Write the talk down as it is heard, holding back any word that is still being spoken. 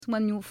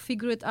When you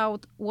figure it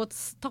out, what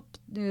stopped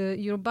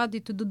your body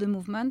to do the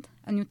movement,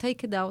 and you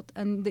take it out,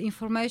 and the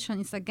information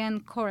is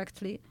again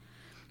correctly,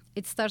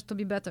 it starts to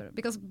be better.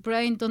 Because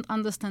brain don't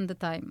understand the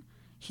time.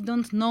 He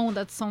don't know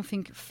that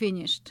something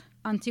finished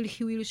until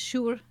he will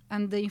sure,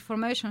 and the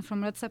information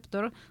from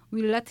receptor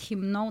will let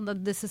him know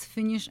that this is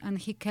finished, and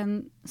he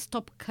can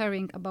stop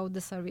caring about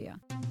this area.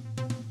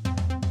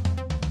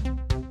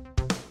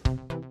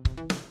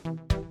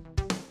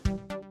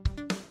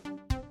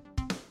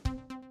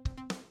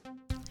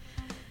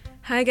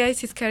 Hi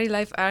guys, it's Carrie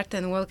Life Art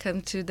and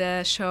welcome to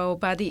the show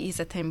Body is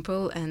a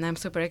Temple, and I'm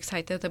super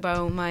excited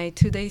about my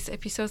today's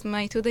episode,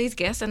 my today's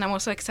guest, and I'm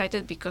also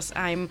excited because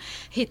I'm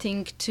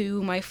hitting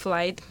to my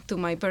flight to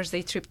my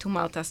birthday trip to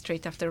Malta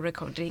straight after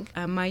recording.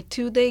 My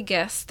today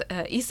guest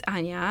is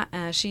Ania.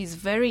 She's a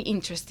very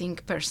interesting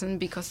person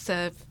because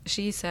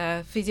she's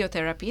a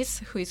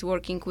physiotherapist who is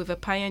working with a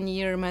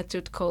pioneer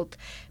method called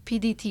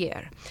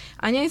PDTR.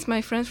 Ania is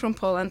my friend from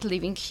Poland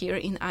living here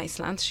in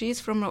Iceland. She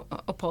is from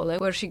Opole,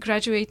 where she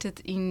graduated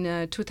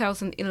in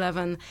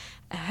 2011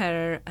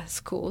 her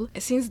school.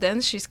 Since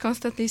then, she's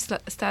constantly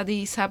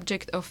studying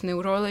subject of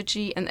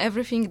neurology and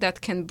everything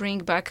that can bring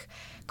back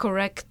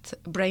correct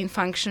brain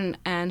function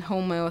and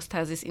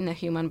homeostasis in a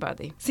human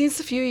body. Since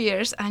a few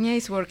years, Ania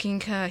is working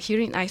here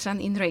in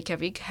Iceland, in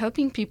Reykjavik,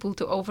 helping people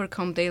to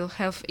overcome their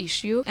health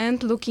issue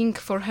and looking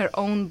for her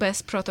own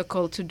best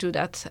protocol to do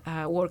that,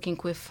 working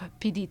with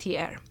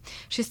PDTR.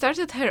 She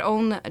started her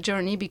own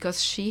journey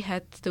because she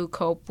had to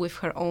cope with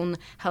her own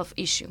health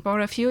issue. For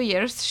a few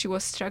years, she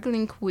was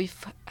struggling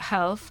with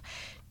health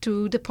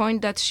to the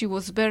point that she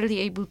was barely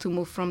able to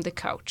move from the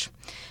couch.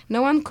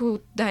 No one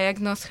could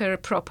diagnose her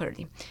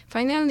properly.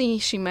 Finally,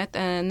 she met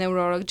a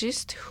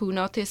neurologist who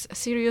noticed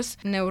serious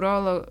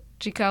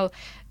neurological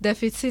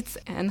deficits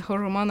and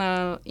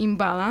hormonal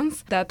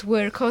imbalance that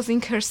were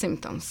causing her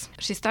symptoms.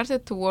 She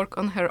started to work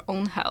on her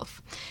own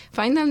health.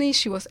 Finally,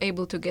 she was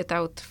able to get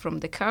out from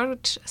the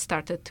couch,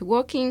 started to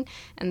walking,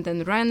 and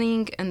then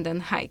running, and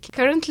then hiking.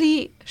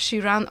 Currently, she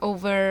ran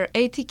over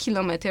 80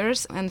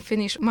 kilometers and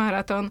finished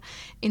marathon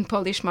in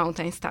Polish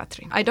mountains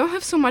Tatry. I don't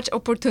have so much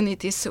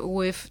opportunities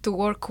to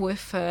work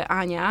with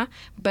Ania,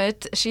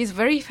 but she's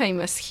very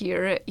famous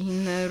here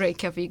in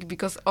Reykjavik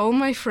because all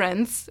my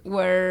friends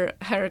were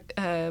her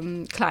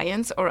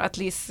clients, or at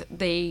least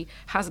they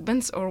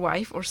husbands or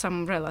wife or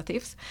some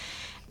relatives.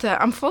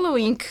 I'm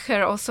following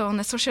her also on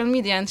the social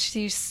media, and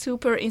she's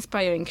super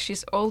inspiring.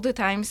 She's all the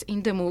times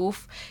in the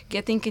move,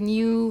 getting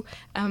new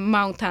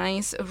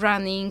mountains,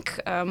 running,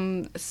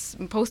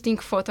 posting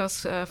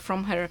photos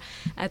from her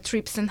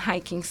trips and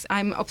hikings.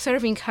 I'm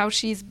observing how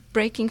she's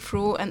breaking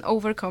through and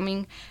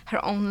overcoming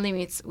her own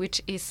limits,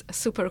 which is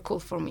super cool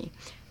for me.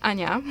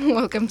 Ania,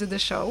 welcome to the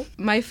show.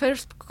 My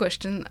first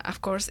question,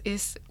 of course,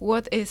 is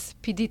what is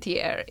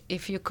PDTR?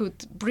 If you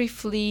could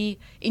briefly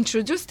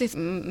introduce this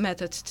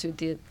method to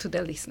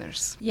the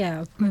listeners.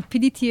 Yeah,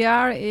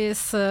 PDTR is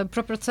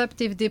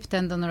proprioceptive deep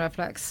tendon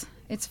reflex.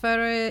 It's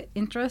very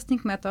interesting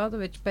method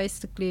which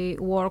basically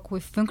work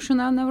with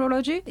functional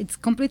neurology. It's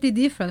completely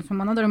different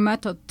from another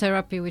method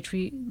therapy which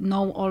we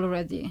know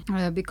already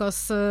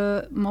because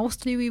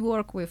mostly we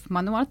work with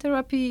manual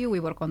therapy, we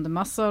work on the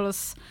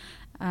muscles,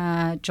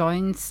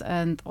 joints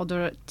and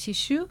other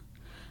tissue.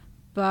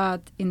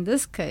 But in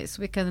this case,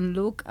 we can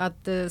look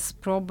at this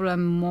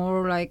problem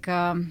more like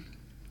a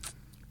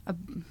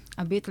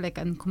bit like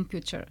a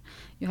computer.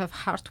 You have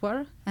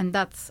hardware, and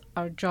that's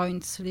our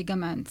joints,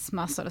 ligaments,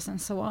 muscles, and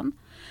so on.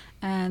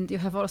 And you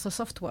have also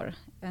software,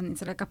 and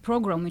it's like a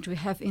program which we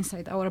have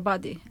inside our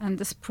body. And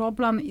this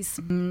program is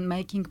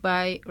making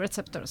by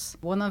receptors.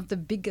 One of the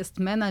biggest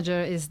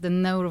manager is the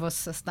nervous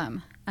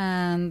system,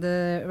 and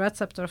the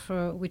receptor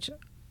for which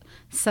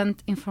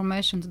send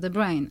information to the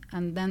brain,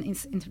 and then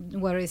it's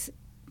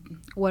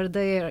where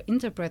they are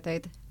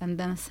interpreted, and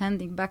then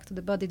sending back to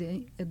the body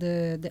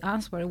the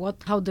answer,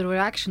 how the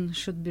reaction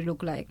should be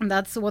look like. And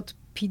that's what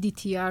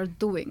PDTR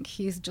doing.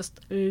 He's just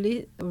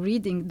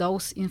reading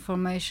those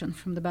information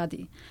from the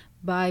body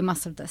by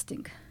muscle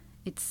testing.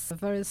 It's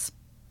very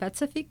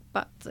specific,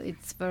 but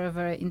it's very,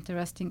 very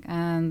interesting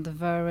and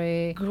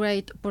very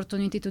great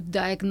opportunity to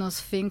diagnose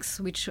things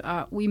which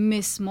we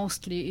miss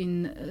mostly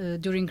in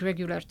during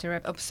regular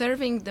therapy.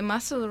 Observing the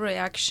muscle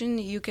reaction,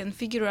 you can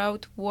figure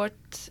out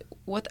what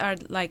are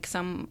like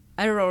some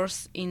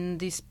errors in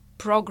this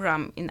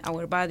program in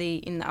our body,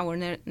 in our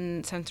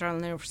central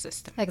nervous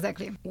system.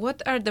 Exactly.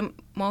 What are the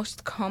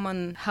most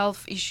common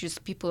health issues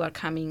people are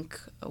coming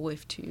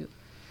with to you?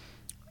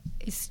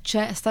 It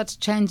starts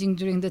changing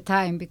during the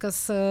time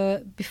because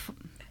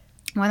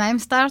when I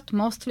start,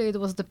 mostly it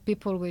was the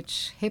people with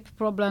hip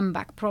problem,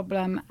 back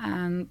problem,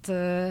 and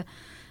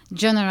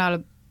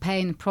general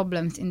pain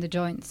problems in the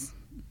joints.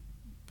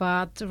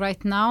 But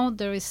right now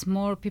there is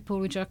more people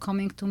which are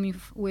coming to me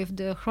with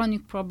the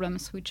chronic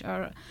problems which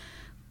are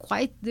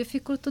quite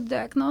difficult to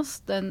diagnose.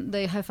 Then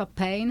they have a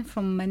pain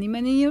from many,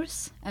 many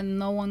years, and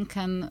no one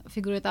can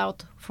figure it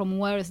out from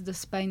where is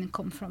this pain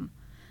come from.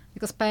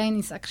 Because pain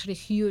is actually a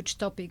huge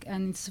topic,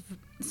 and it's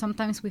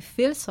sometimes we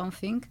feel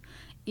something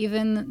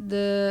even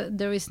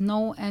there is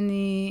no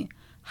any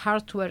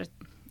hardware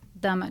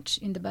damage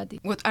in the body.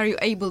 What are you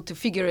able to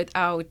figure it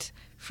out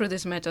through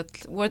this method?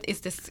 What is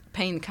this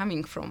pain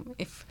coming from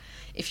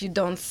if you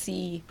don't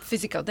see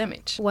physical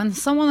damage? When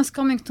someone is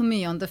coming to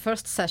me on the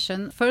first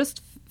session,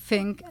 first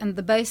thing and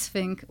the base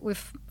thing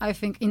with, I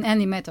think, in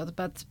any method,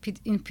 but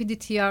in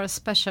PDTR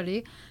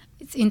especially,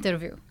 it's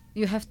interview.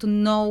 You have to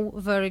know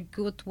very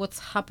good what's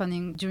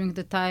happening during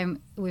the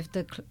time with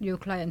your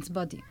client's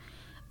body.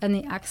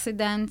 Any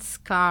accidents,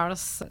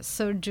 scars,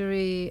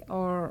 surgery,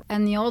 or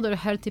any other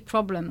healthy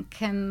problem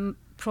can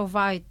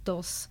provide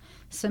those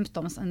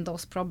symptoms and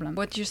those problems.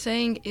 What you're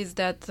saying is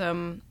that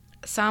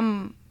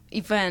some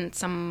event,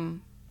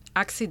 some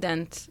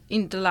accident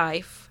in the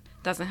life,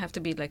 doesn't have to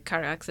be like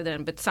car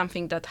accident, but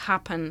something that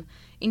happened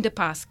in the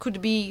past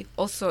could be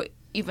also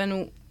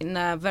even in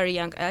a very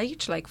young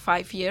age, like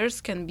 5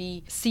 years, can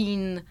be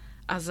seen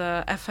as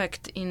an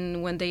effect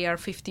in when they are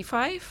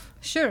 55?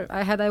 Sure.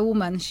 I had a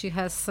woman, she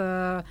has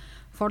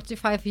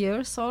 45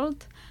 years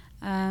old,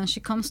 and she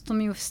comes to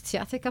me with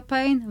sciatica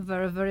pain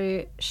very,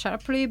 very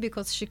sharply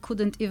because she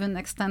couldn't even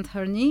extend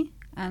her knee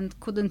and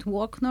couldn't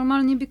walk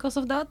normally because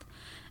of that.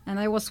 And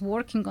I was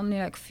working only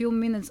like few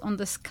minutes on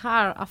the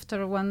scar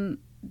after when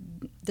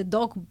the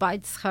dog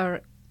bites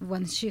her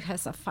when she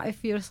has a 5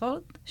 years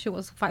old. She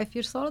was 5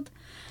 years old,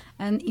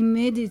 and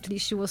immediately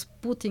she was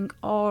putting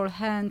all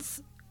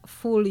hands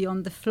fully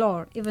on the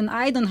floor. Even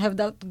I don't have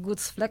that good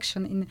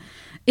flexion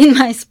in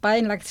my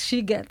spine like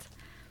she gets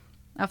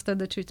after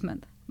the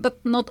treatment.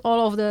 But not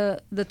all of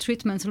the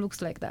treatments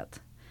looks like that.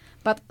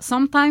 But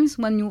sometimes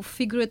when you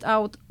figure it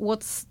out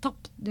what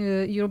stopped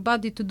your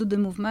body to do the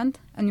movement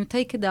and you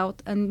take it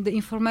out and the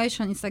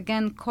information is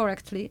again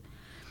correctly,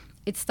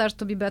 it starts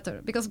to be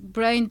better because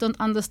brain don't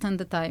understand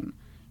the time.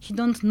 He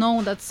don't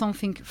know that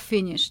something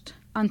finished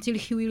until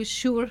he will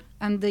sure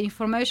and the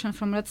information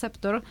from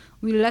receptor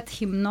will let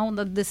him know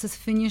that this is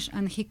finished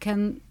and he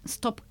can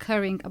stop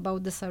caring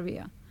about this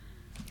area.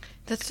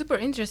 That's super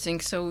interesting.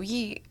 So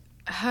we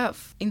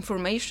have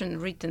information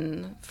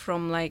written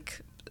from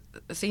like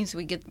since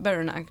we get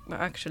born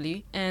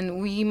actually, and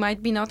we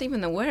might be not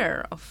even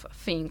aware of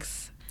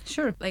things.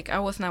 Sure. Like I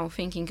was now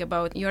thinking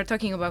about, you are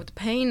talking about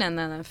pain and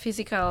a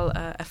physical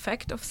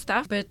effect of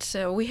stuff, but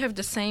we have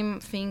the same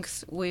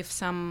things with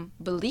some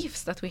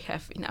beliefs that we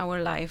have in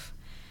our life,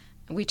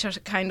 which are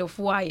kind of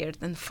wired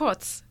and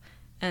thoughts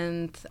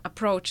and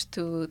approach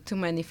to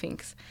many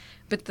things.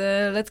 But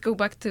let's go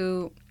back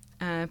to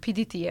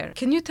PDTR.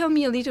 Can you tell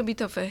me a little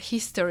bit of a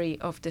history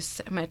of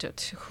this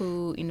method?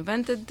 Who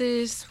invented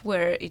this?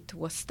 Where it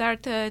was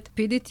started?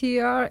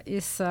 PDTR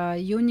is a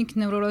unique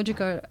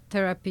neurological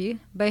therapy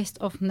based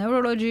off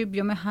neurology,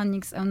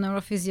 biomechanics, and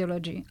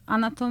neurophysiology,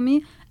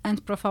 anatomy,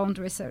 and profound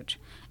research.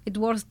 It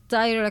works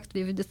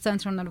directly with the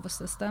central nervous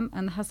system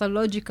and has a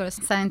logical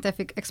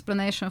scientific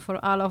explanation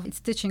for all of its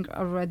teaching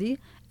already.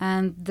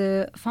 And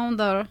the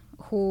founder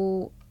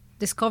who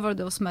discovered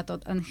this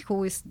method and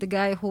who is the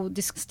guy who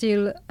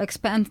still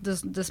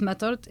expands this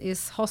method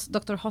is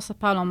Dr. Jose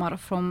Palomar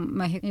from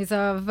Mexico. He's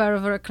a very,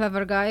 very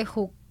clever guy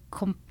who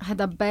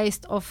had a base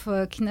of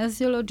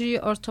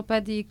kinesiology,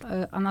 orthopedic,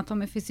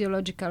 anatomy,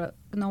 physiological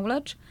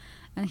knowledge,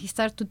 and he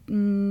started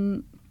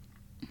to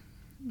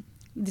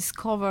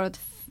discover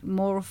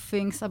more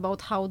things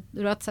about how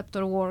the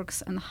receptor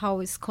works and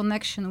how its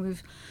connection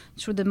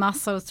through the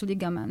muscles,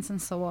 ligaments,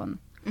 and so on.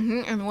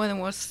 Mm-hmm. And when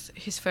was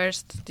his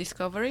first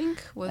discovering?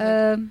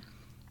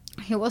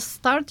 He was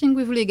starting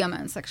with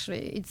ligaments,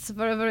 actually. It's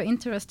very, very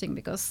interesting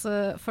because,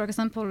 for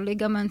example,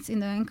 ligaments in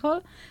the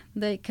ankle,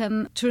 they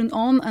can turn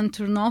on and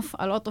turn off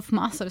a lot of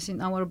muscles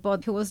in our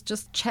body. He was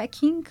just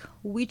checking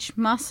which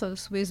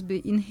muscles will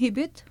be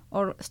inhibit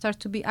or start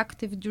to be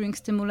active during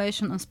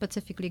stimulation on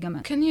specific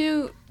ligaments. Can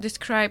you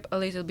describe a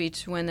little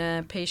bit when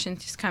a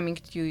patient is coming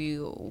to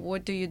you?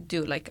 What do you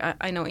do? Like,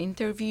 I know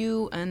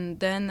interview, and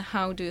then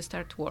how do you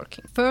start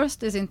working?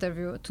 First is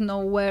interview to know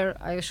where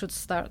I should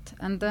start.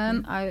 And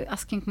then I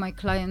asking my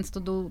clients to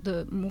do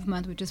the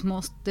movement which is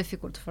most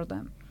difficult for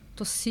them,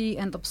 to see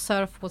and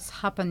observe what's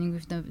happening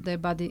with their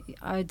body.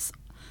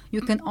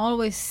 You can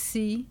always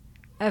see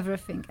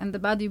everything, and the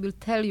body will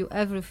tell you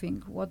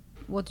everything,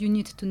 what you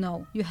need to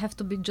know. You have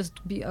to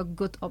be a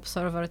good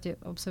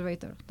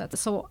observator.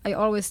 So I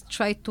always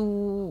try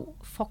to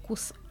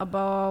focus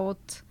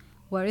about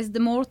where is the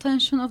more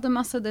tension of the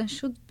muscle than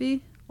should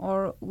be,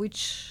 or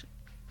which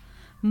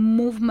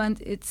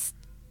movement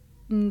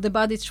the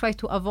body try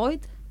to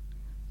avoid.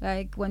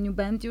 Like when you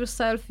bend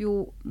yourself,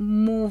 you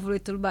move a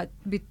little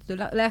bit to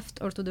the left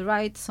or to the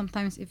right,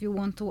 sometimes if you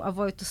want to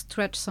avoid to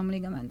stretch some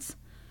ligaments,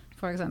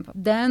 for example.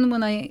 Then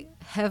when I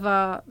have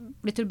a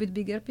little bit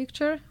bigger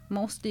picture,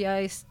 mostly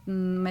I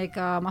make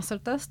a muscle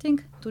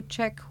testing to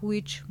check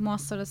which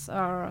muscles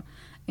are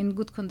in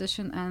good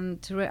condition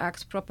and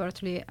react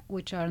properly,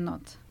 which are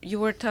not. You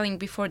were telling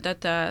before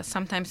that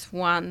sometimes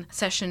one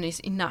session is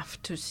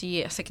enough to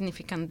see a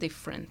significant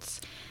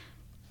difference.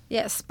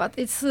 Yes, but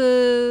it's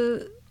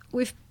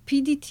with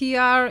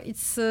PDTR,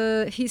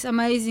 he's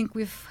amazing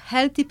with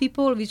healthy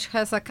people which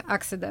has an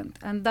accident,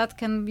 and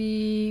that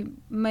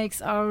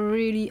makes a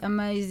really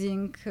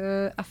amazing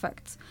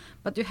effects.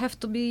 But you have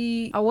to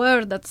be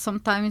aware that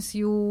sometimes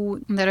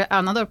there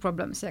are other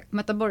problems, like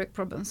metabolic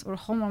problems or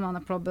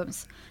hormonal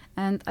problems,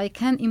 and I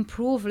can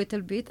improve a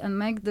little bit and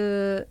make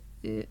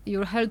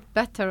your health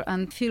better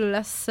and feel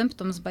less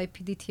symptoms by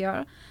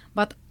PDTR,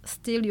 but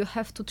still you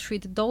have to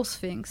treat those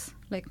things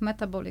like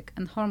metabolic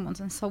and hormones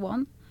and so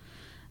on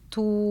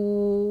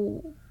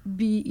to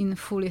be in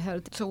fully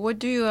healthy. So what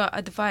do you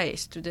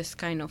advise to this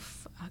kind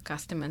of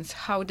customers,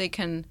 how they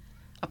can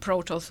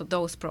approach also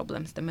those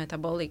problems, the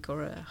metabolic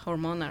or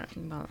hormonal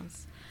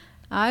imbalance?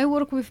 I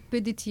work with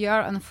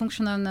PDTR and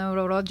functional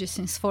neurology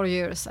since 4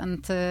 years,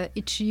 and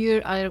each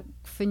year I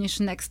finish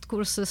next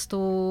courses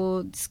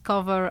to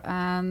discover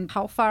and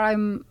how far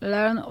I'm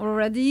learned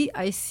already.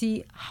 I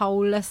see how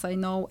less I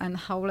know and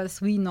how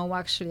less we know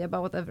actually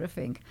about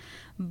everything.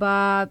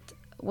 But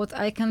what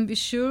I can be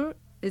sure,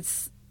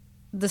 it's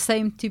the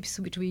same tips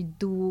which we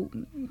do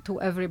to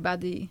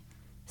everybody.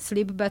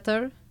 Sleep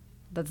better,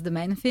 that's the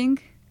main thing.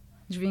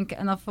 Drink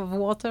enough of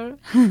water,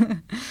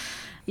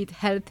 eat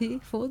healthy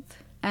food.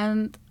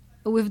 And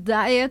with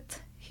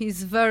diet,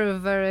 he's very,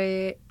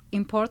 very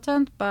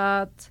important,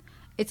 but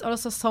it's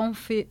also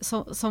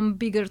some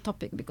bigger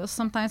topic, because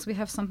sometimes we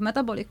have some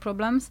metabolic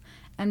problems,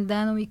 and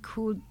then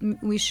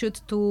we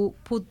should to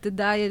put the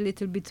diet a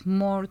little bit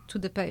more to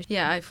the patient.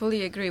 Yeah, I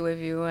fully agree with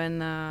you.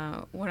 And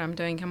what I'm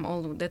doing, I'm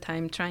all the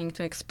time trying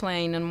to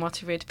explain and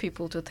motivate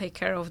people to take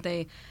care of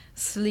their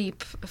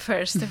sleep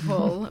first of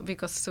all,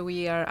 because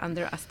we are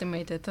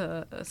underestimated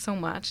so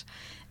much.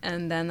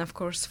 And then, of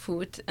course,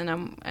 food.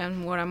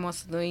 And what I'm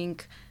also doing,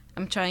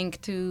 I'm trying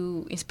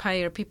to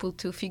inspire people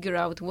to figure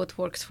out what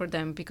works for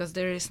them, because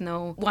there is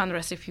no one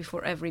recipe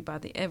for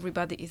everybody.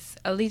 Everybody is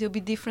a little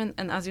bit different.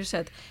 And as you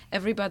said,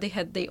 everybody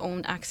had their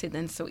own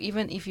accidents. So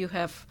even if you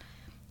have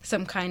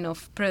some kind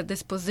of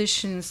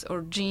predispositions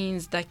or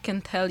genes that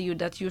can tell you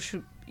that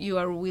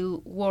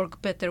will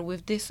work better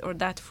with this or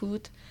that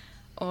food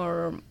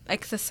or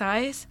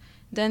exercise,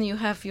 then you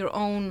have your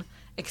own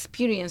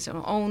experience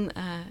or own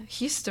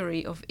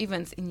history of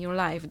events in your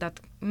life that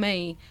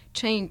may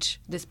change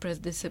this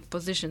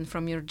predisposition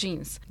from your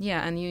genes.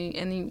 Yeah, and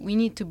we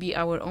need to be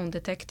our own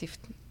detective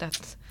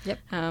that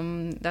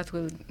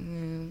will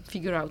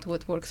figure out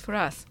what works for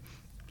us.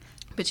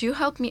 But you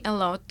helped me a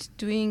lot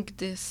doing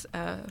this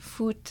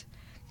food.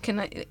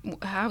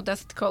 How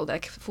does it called,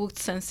 like food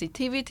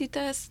sensitivity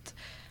test?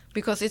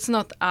 Because it's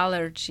not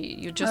allergy.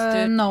 You just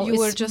you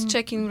were just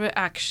checking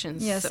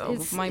reactions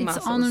of my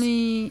muscles.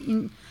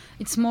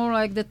 It's more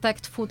like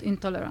detect food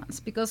intolerance,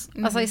 because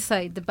as I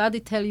say, the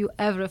body tell you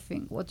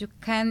everything, what you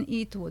can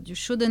eat, what you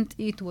shouldn't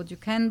eat, what you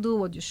can do,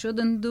 what you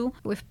shouldn't do.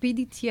 With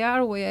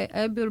PDTR, we are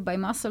able by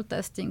muscle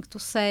testing to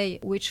say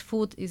which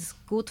food is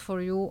good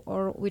for you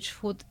or which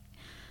food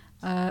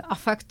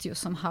affect you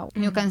somehow.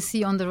 You can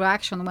see on the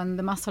reaction when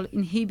the muscle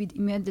inhibit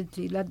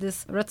immediately, let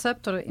this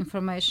receptor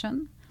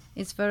information.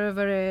 It's very,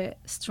 very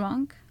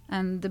strong,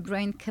 and the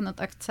brain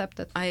cannot accept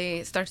it.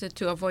 I started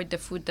to avoid the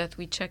food that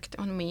we checked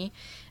on me,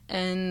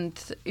 and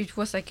it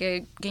was like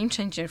a game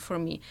changer for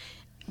me.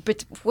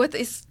 But what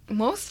is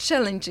most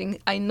challenging,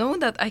 I know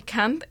that I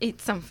can't eat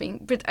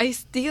something, but I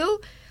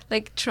still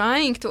like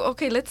trying to,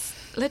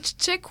 let's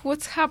check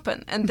what's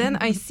happened. And then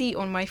I see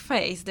on my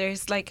face,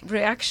 there's like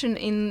reaction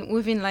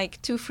within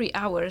like 2-3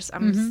 hours.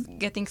 I'm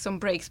getting some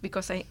breaks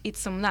because I eat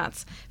some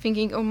nuts,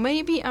 thinking,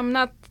 maybe I'm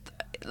not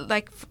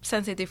like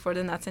sensitive for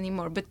the nuts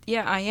anymore, but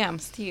yeah, I am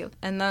still.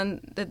 And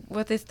then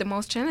what is the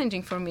most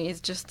challenging for me is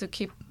just to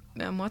keep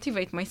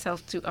motivate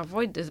myself to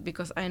avoid this,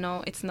 because I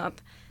know it's not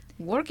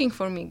working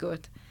for me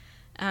good.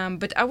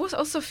 But I was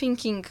also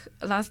thinking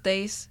last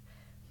days,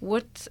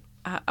 what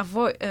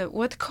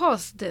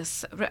caused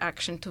this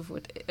reaction to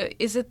food?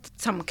 Is it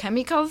some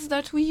chemicals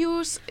that we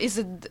use? Is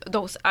it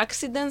those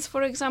accidents,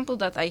 for example,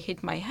 that I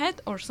hit my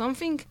head or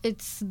something?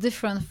 It's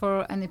different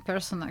for any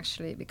person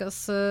actually,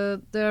 because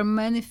there are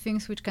many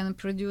things which can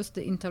produce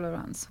the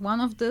intolerance.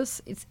 One of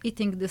this is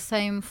eating the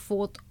same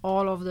food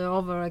all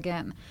over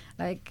again.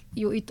 Like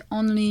you eat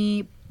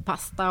only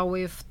pasta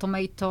with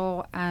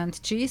tomato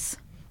and cheese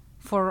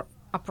for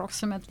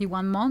approximately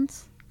 1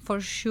 month.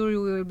 For sure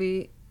you will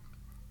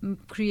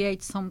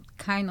create some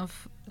kind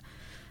of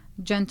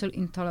gentle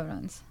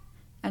intolerance.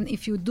 And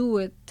if you do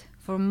it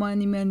for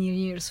many, many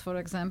years, for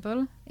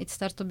example, it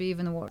starts to be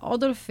even worse.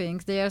 Other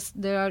things,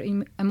 there are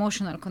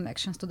emotional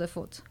connections to the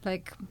food.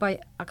 Like by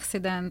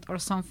accident or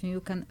something,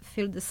 you can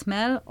feel the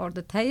smell or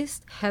the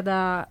taste,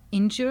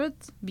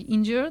 be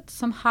injured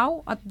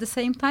somehow at the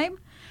same time,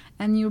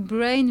 and your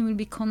brain will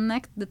be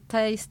connect the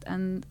taste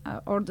and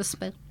or the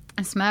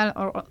smell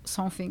or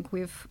something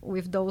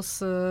with those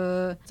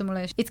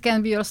stimulation. It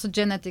can be also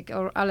genetic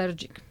or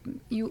allergic.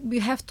 We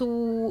have to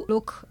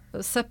look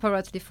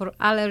separately for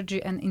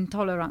allergy and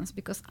intolerance,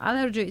 because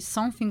allergy is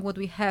something what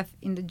we have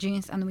in the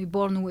genes and we're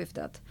born with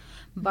that.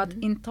 But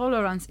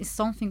intolerance is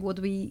something what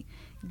we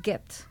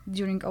get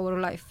during our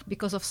life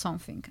because of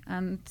something.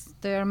 And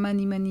there are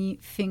many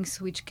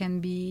things which can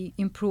be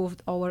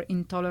improved, our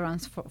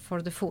intolerance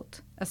for the food,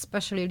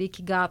 especially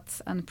leaky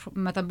gut and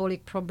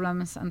metabolic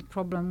problems and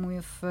problem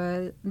with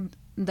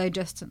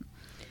digestion.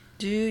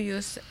 Do you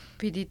use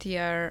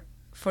PDTR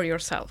for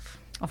yourself?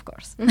 Of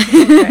course.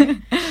 Okay.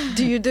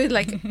 Do you do it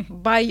like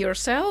by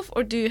yourself,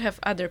 or do you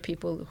have other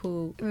people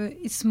who...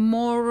 It's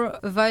more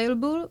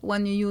valuable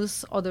when you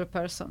use other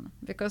person,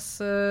 because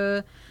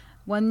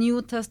when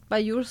you test by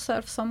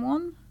yourself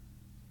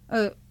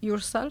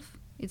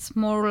it's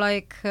more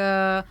like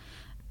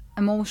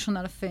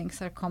emotional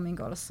things are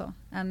coming also,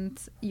 and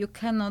you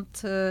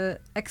cannot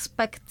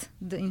expect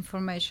the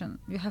information.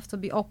 You have to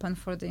be open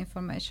for the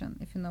information,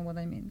 if you know what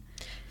I mean.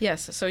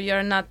 Yes, so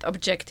you're not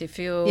objective.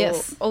 You're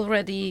Yes.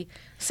 already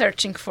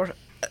searching for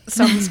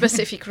some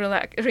specific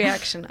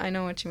reaction. I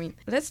know what you mean.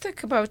 Let's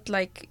talk about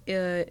like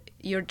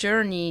your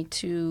journey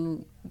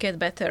to get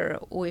better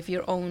with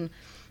your own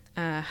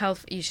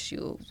health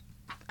issue.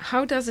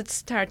 How does it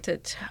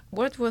started?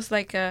 What was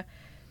like a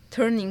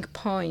turning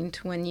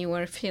point when you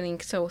were feeling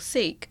so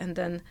sick, and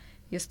then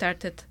you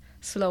started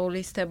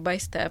slowly, step by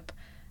step,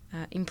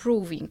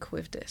 improving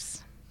with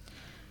this?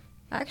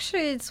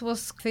 Actually, it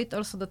was quite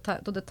also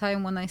to the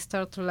time when I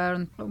started to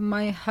learn.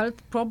 My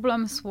health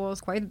problems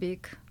was quite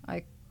big.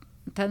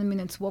 10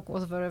 minutes walk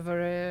was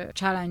very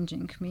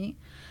challenging me.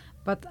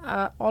 But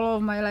all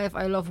of my life,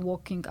 I love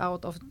walking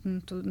out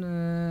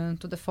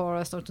to the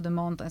forest or to the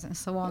mountains and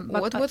so on.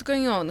 But What's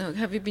going on?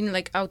 Have you been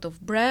like out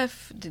of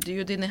breath?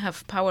 You didn't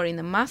have power in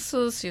the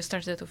muscles? You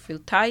started to feel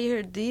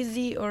tired,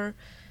 dizzy, or...?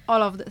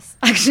 All of this,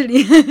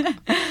 actually.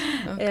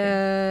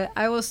 Okay.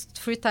 I was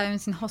 3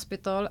 times in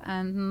hospital,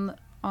 and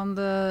on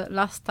the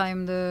last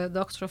time, the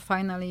doctor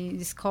finally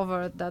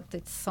discovered that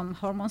it's some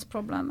hormones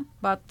problem.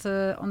 But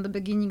on the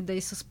beginning, they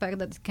suspect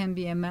that it can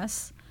be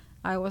MS.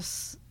 I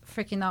was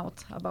freaking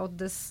out about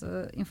this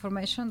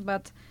information,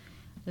 but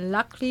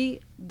luckily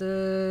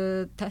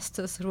the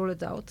testers ruled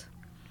it out.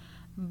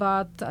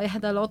 But I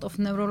had a lot of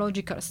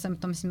neurological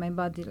symptoms in my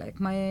body. Like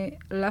my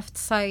left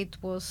side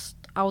was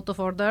out of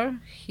order.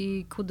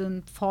 He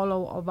couldn't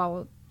follow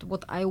about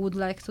what I would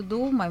like to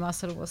do. My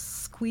muscle was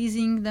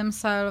squeezing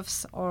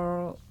themselves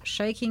or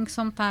shaking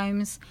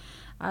sometimes.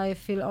 I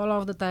feel all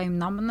of the time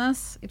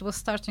numbness. It was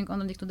starting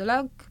only to the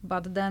leg,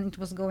 but then it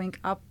was going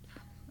up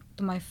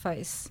to my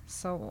face.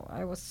 So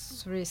I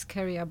was really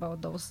scary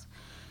about those.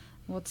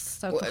 What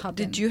started to happen.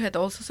 Did you had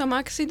also some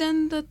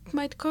accident that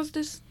might cause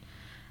this?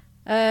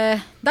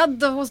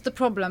 That was the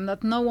problem,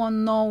 that no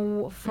one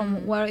know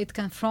from where it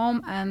came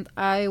from, and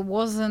I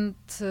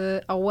wasn't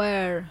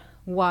aware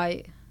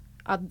why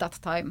at that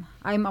time.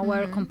 I'm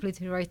aware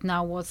completely right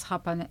now what's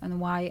happened and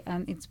why,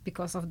 and it's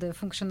because of the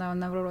functional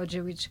neurology,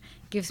 which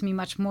gives me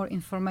much more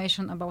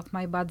information about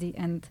my body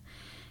and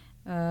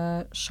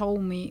show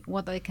me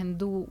what I can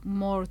do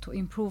more to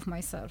improve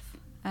myself.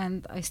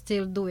 And I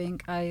still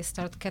doing. I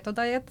start keto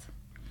diet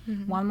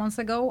 1 month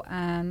ago,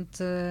 and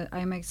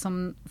I make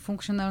some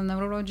functional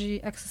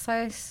neurology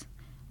exercise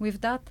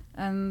with that,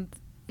 and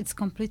it's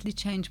completely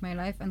changed my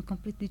life and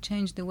completely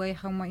changed the way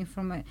how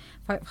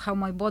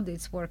my body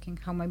is working,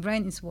 how my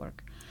brain is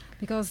working.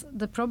 Because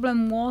the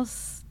problem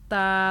was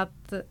that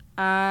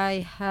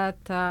I had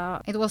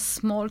it was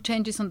small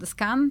changes on the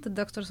scan. The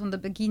doctors on the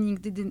beginning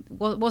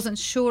wasn't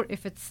sure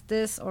if it's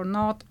this or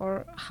not,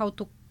 or how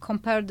to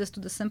compare this to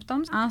the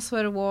symptoms.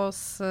 Answer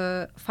was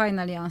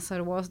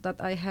that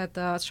I had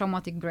a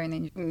traumatic brain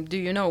injury. Do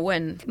you know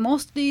when?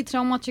 Mostly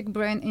traumatic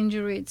brain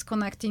injury, it's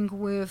connecting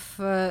with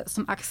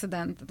some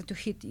accident that you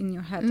hit in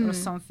your head or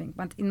something.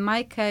 But in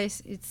my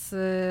case, it's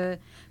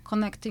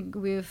connecting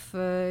with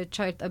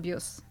child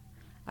abuse.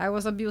 I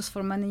was abused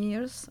for many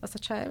years as a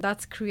child.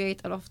 That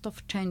created a lot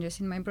of changes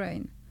in my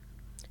brain.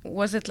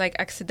 Was it like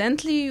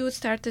accidentally you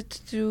started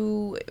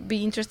to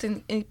be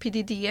interested in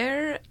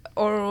PDTR,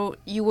 or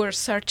you were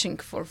searching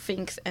for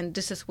things and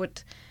this is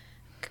what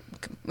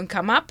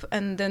come up,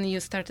 and then you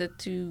started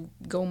to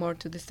go more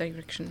to this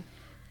direction?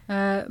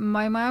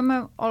 My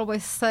mom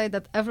always said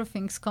that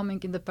everything's coming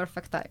in the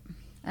perfect time.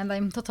 And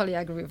I'm totally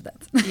agree with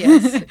that.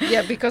 Yes,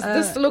 yeah, because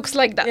this looks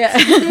like that. Yeah.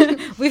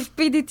 With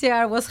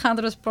PDTR was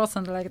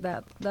 100% like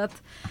that. That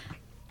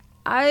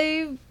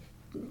I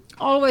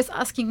always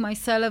asking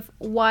myself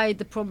why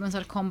the problems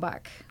are come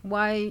back.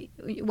 Why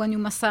when you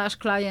massage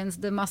clients,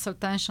 the muscle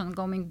tension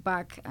going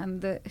back,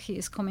 and he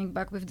is coming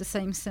back with the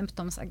same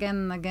symptoms again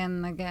and again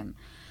and again.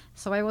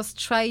 So I was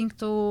trying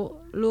to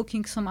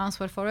looking some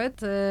answer for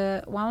it.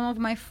 One of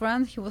my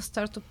friends, he was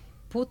start to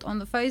put on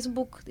the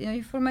Facebook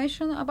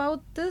information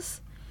about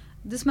this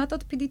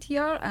method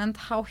PDTR and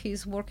how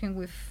he's working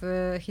with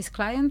his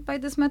client by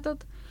this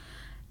method,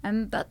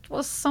 and that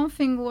was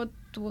something what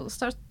will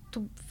start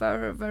to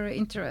very, very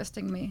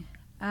interesting me.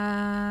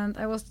 And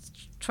I was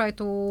try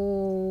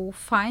to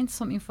find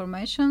some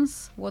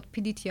informations what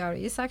PDTR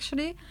is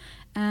actually,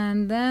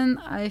 and then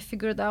I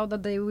figured out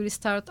that they will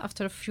start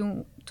after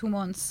 2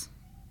 months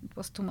It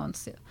was 2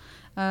 months.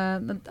 Yeah.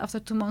 After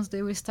 2 months,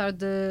 they will start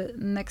the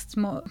next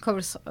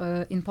course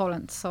in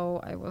Poland. So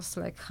I was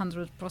like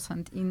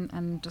 100% in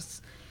and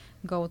just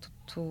go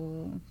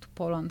to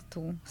Poland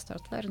to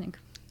start learning.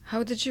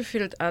 How did you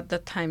feel at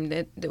that time?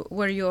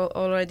 Were you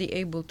already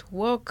able to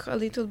walk a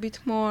little bit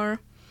more?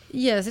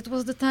 Yes, it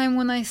was the time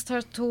when I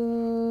start to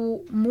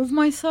move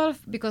myself,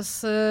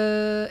 because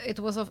it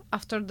was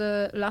after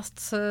the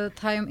last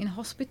time in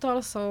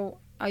hospital. So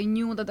I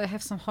knew that I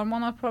have some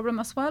hormonal problem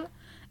as well.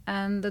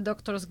 And the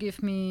doctors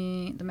give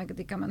me the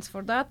medicaments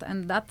for that.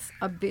 And that's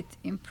a bit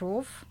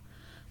improved.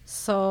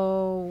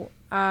 So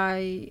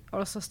I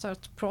also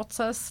start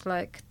process,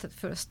 like the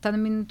first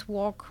 10-minute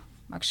walk.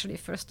 Actually,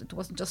 first it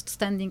was just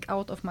standing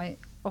out of my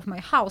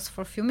house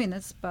for a few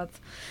minutes, but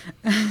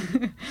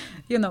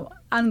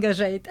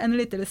engaged and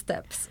little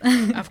steps.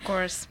 Of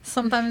course.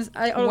 Sometimes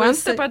I always one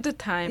step at a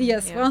time.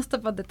 Yes, yeah. One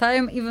step at a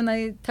time. Even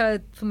I tell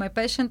it to my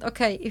patient,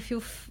 okay, if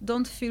you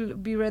don't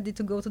be ready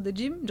to go to the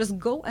gym, just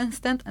go and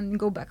stand and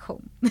go back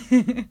home.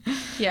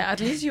 Yeah, at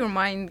least your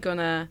mind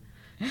gonna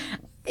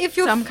if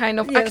you some kind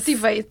of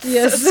activate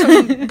yes.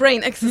 some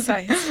brain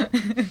exercise.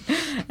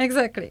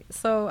 Exactly.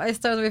 So I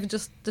started with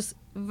just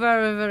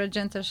very, very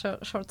gentle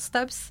short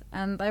steps,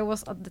 and I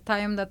was at the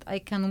time that I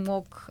can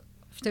walk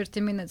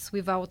 30 minutes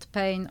without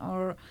pain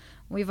or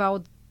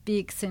without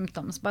big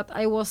symptoms, but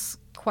I was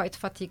quite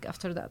fatigued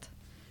after that.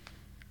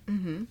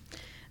 Mm-hmm.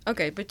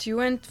 Okay, but you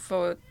went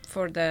for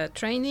the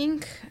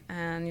training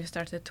and you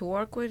started to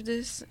work with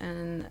this,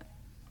 and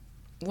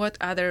what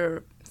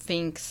other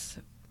things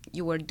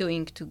you were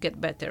doing to get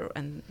better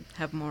and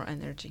have more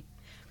energy?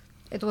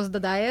 It was the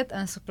diet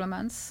and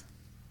supplements.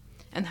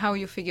 And how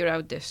you figure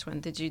out this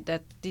one?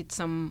 Did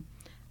some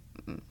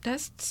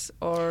tests,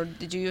 or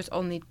did you use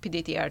only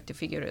PDTR to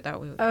figure it out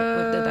with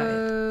the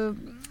diet?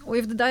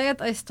 With the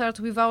diet, I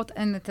start without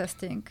any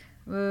testing.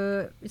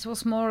 It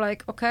was more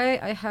like, okay,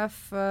 I have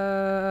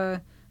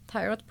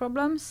thyroid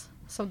problems,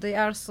 so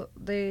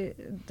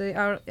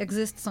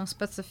exist some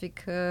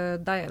specific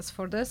diets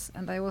for this,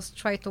 and I was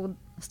try to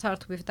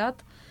start with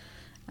that.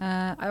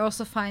 I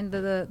also find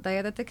the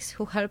dietetics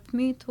who helped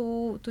me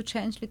to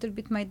change a little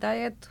bit my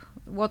diet,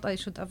 what I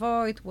should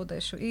avoid, what I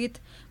should eat,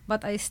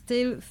 but I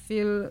still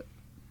feel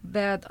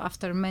bad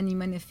after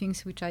many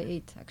things which I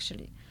eat,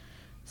 actually.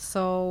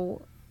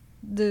 So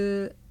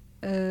the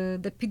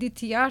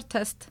PDTR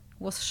test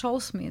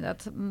shows me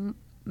that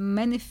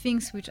many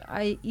things which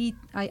I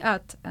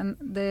add, and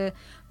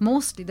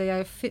mostly they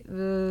are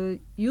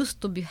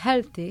used to be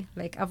healthy,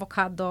 like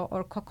avocado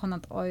or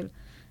coconut oil.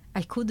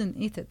 I couldn't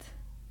eat it,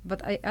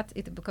 but I ate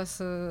it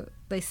because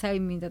they say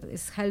me that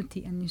it's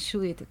healthy and you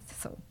should eat it.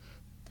 So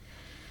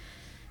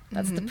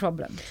that's the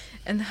problem.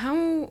 And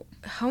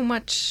how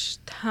much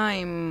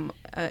time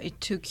it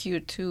took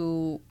you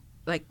to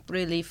like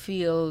really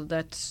feel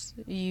that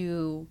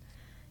you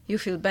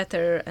feel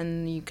better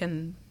and you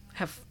can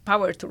have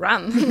power to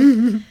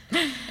run?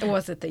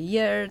 Was it a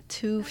year,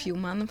 2, few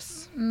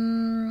months?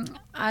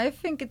 I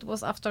think it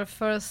was after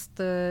first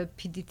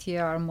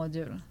PDTR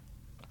module.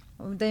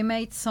 They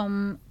made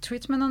some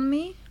treatment on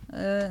me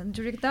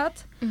during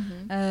that.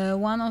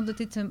 One of the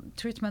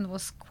treatment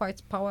was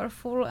quite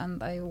powerful,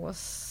 and I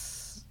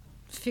was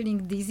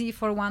feeling dizzy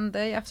for 1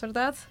 day after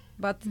that.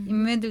 But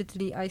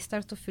immediately I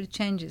started to feel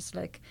changes.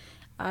 Like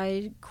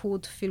I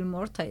could feel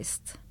more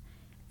taste.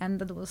 And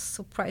that was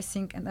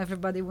surprising, and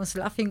everybody was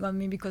laughing on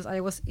me because I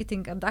was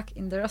eating a duck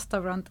in the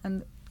restaurant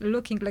and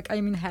looking like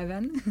I'm in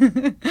heaven.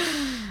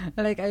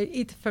 Like I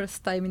eat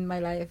first time in my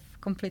life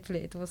completely.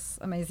 It was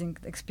amazing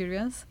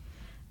experience.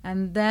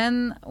 And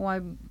then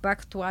when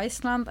back to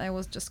Iceland, I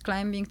was just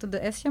climbing to the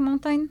Esja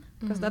mountain,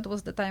 because that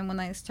was the time when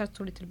I started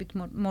to a little bit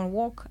more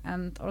walk,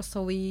 and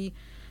also we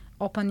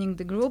opening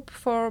the group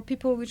for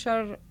people which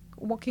are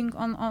walking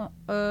on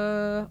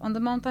the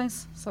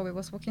mountains. So we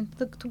was walking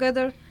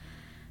together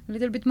a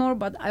little bit more,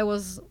 but I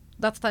was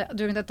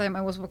during that time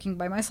I was walking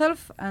by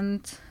myself,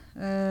 and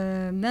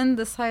then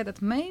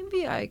decided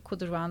maybe I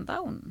could run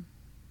down.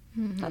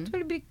 That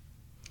will be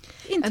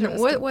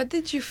interesting. And what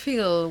did you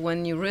feel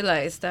when you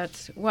realized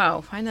that, wow,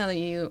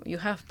 finally you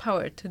have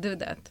power to do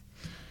that?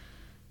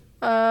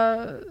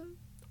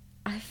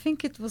 I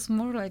think it was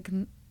more like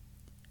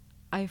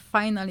I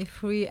finally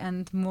free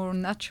and more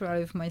natural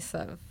with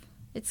myself.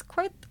 It's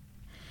quite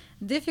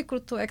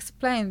difficult to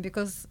explain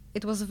because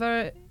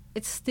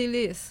it still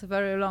is a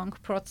very long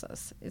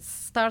process. It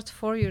started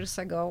 4 years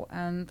ago,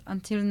 and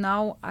until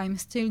now I'm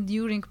still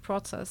during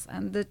process,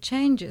 and the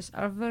changes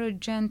are very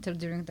gentle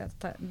during that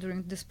time,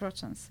 during this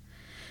process.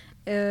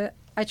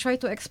 I try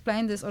to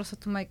explain this also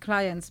to my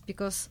clients,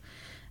 because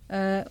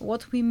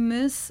what we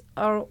miss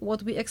or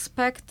what we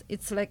expect,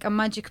 it's like a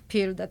magic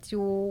pill that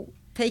you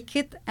take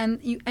it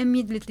and you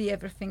immediately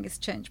everything is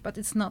changed, but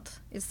it's not.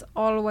 It's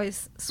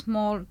always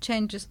small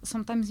changes.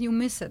 Sometimes you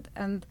miss it,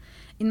 and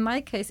in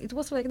my case it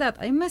was like that.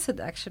 I miss it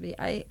actually.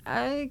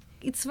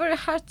 It's very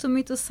hard to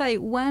me to say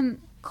when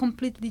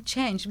completely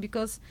changed,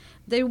 because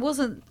there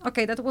wasn't,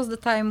 okay, that was the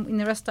time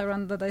in a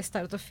restaurant that I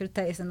started to feel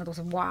taste, and that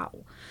was wow.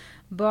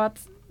 But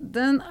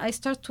then I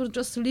started to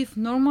just live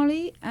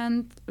normally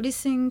and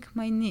listen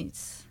my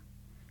needs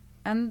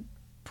and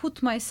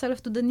put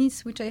myself to the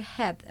needs which I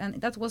had. And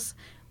that was,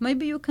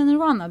 maybe you can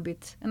run a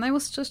bit. And I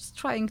was just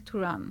trying to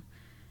run.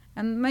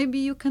 And maybe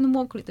you can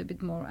walk a little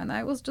bit more. And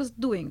I was just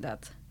doing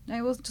that.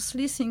 I was just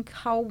listening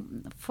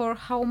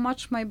how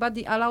much my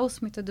body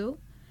allows me to do,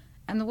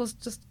 and was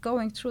just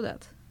going through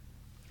that.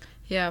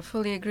 Yeah, I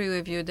fully agree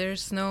with you.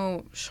 There's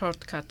no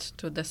shortcut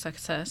to the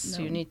success.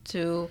 No. You need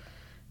to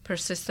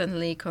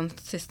persistently,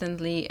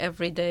 consistently,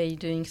 every day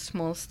doing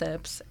small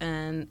steps.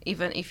 And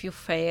even if you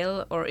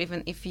fail, or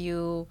even if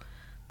you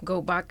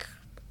go back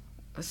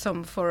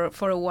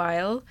for a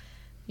while,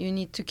 you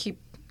need to keep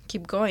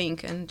going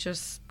and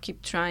just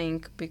keep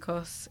trying,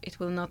 because it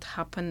will not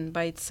happen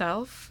by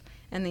itself,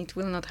 and it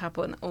will not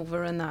happen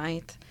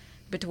overnight.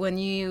 But when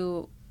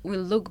you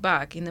will look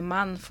back in a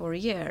month or a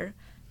year,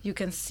 you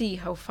can see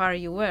how far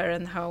you were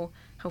and how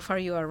far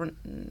you are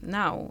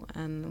now,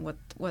 and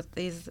what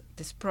is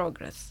this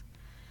progress.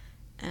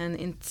 And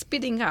in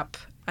speeding up,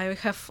 I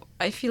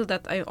feel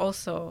that I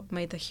also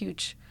made a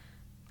huge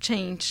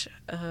change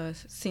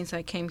since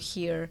I came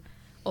here,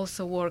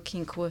 also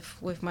working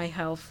with my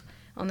health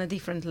on a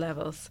different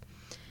levels.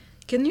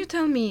 Can you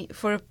tell me,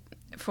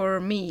 for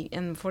me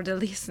and for the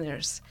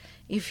listeners,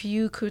 if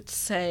you could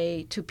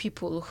say to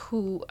people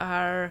who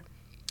are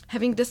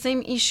having the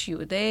same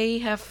issue, they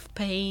have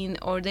pain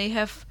or they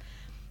have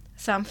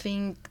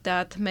something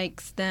that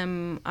makes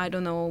them, I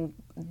don't know,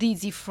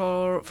 dizzy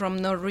from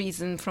no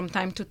reason from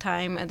time to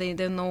time, and they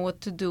don't know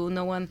what to do,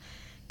 no one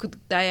could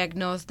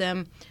diagnose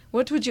them,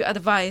 what would you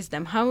advise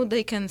them? How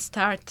they can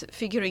start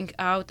figuring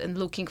out and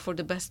looking for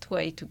the best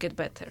way to get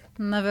better?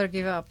 Never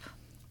give up.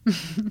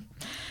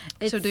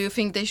 So do you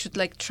think they should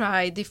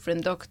try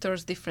different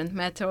doctors, different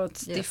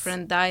methods, yes,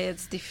 different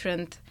diets,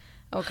 different...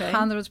 Okay.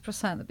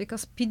 100%,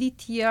 because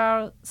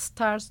PDTR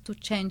starts to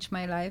change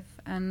my life,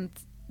 and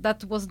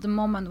that was the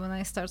moment when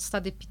I started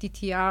studying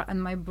PDTR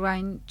and my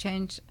brain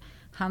changed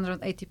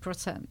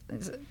 180%.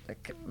 It's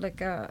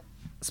like a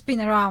spin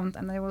around,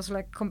 and I was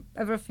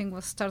everything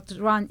was started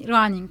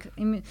running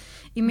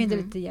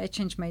immediately. I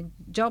changed my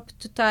job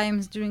 2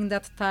 times. During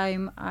that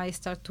time, I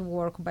started to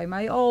work by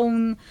my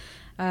own.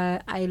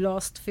 I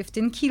lost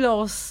 15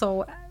 kilos,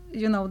 so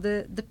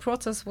the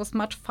process was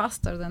much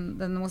faster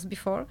than was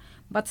before,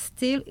 but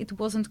still it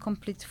wasn't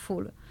complete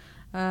full.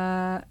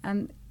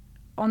 And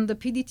on the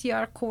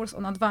PDTR course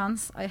on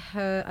advance,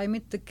 I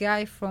met the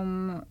guy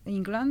from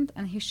England,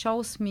 and he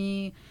shows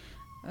me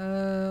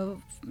a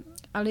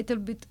little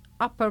bit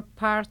upper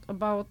part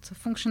about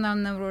functional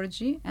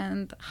neurology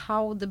and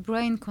how the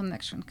brain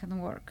connection can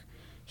work.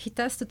 He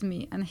tested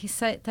me, and he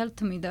told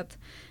to me that,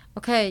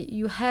 okay,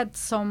 you had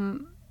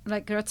some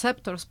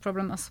receptors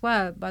problem as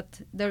well,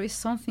 but there is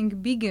something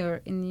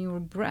bigger in your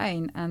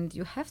brain, and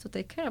you have to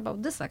take care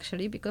about this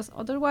actually, because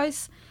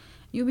otherwise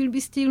you will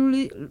be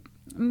still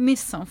miss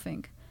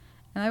something.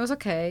 And I was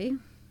okay,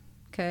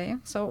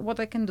 so what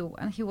I can do?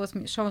 And he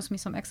shows me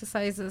some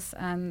exercises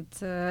and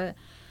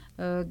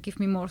give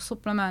me more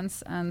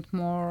supplements and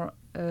more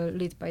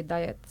lead by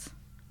diet,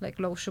 like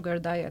low sugar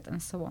diet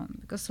and so on,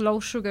 because low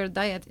sugar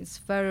diet is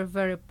very,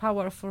 very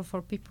powerful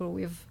for people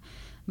with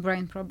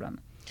brain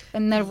problem. A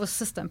nervous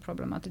system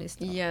problem, at least.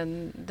 Yeah,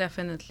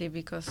 definitely,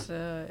 because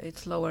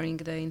it's lowering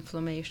the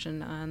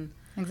inflammation, and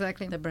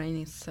exactly the brain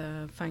is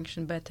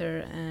function better.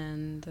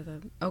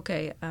 And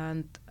okay,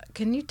 and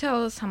can you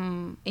tell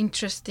some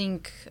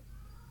interesting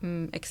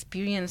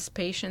experienced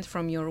patient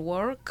from your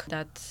work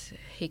that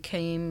he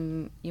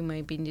came, you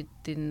maybe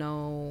didn't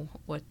know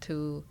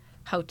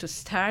how to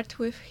start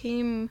with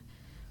him,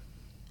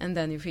 and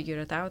then you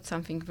figured out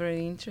something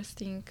very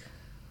interesting?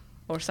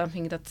 Or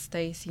something that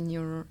stays in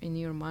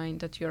your mind,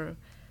 that you're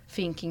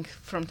thinking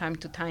from time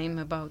to time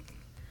about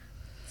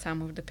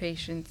some of the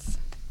patients?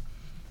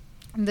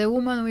 The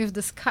woman with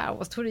the scar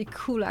was really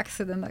cool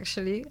accident,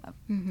 actually.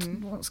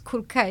 It was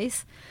cool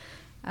case.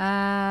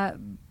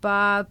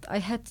 But I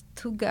had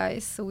 2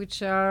 guys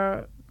which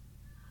are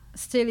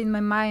still in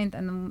my mind,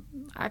 and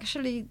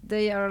actually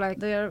they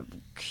are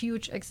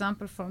huge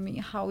example for me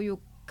how you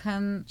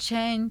can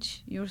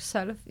change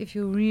yourself if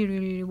you really,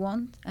 really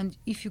want, and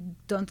if you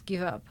don't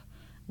give up.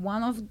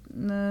 One of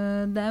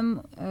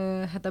them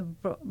had a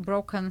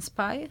broken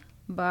spine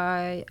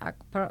by a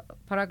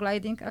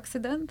paragliding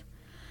accident.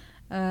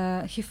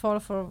 He fell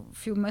for a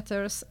few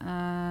meters,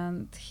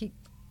 and he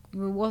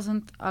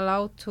wasn't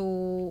allowed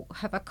to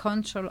have a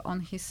control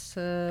on his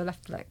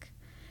left leg.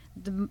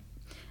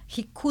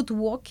 He could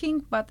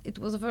walking, but it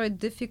was very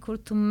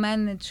difficult to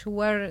manage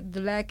where the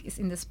leg is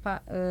in the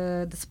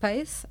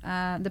space.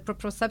 The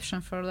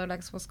proprioception for the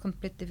legs was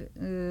completely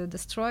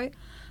destroyed.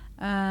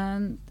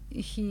 And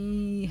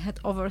he had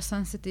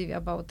oversensitivity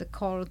about the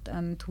cold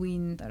and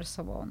wind and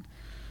so on.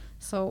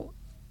 So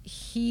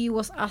he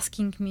was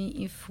asking me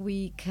if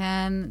we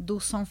can do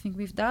something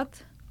with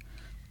that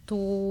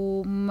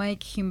to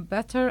make him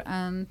better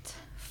and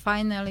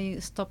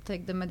finally stop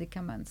take the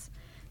medicaments.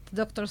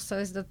 the doctor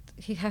says that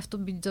he have to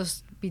be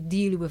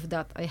deal with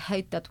that. I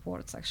hate that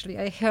words, actually.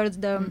 I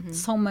heard them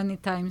so many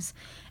times,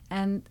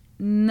 and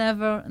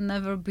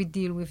never be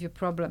deal with your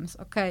problems.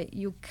 Okay,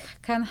 you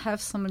can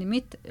have some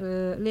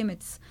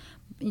limits.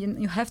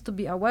 You have to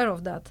be aware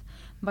of that,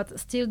 but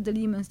still the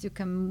limits you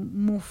can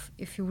move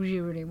if you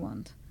really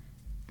want,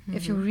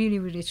 if you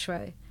really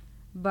try.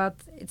 But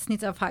it's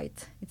not a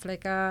fight. It's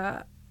like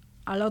a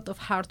lot of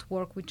hard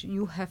work which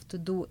you have to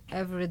do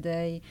every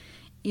day,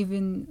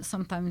 even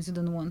sometimes you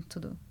don't want to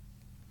do.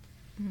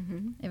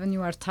 Even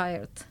you are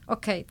tired.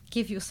 Okay,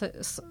 give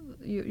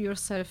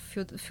yourself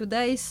few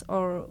days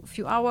or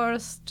few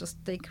hours,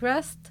 just take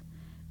rest,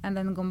 and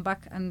then come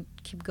back and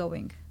keep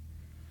going.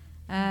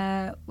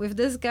 With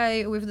this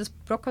guy, with this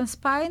broken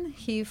spine,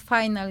 he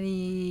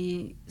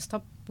finally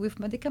stopped with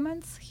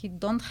medicaments. He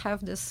don't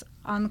have this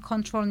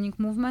uncontrolled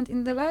movement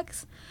in the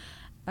legs.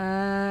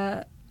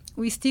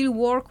 We still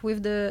work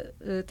with the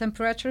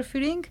temperature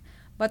feeling,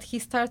 but he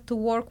started to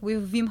work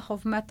with Wim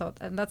Hof method,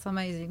 and that's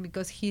amazing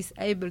because he's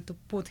able to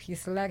put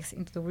his legs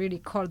into the really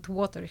cold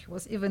water. He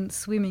was even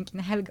swimming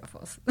in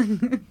Helgafoss.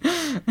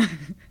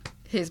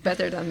 He's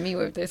better than me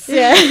with this.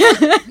 Yeah.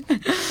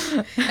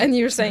 And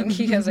you're saying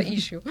he has an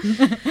issue.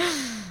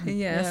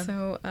 Yeah.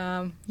 So,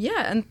 and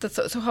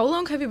so how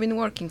long have you been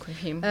working with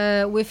him?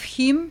 With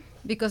him,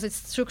 because it's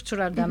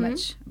structural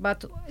damage,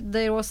 but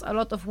there was a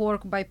lot of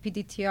work by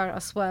PDTR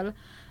as well.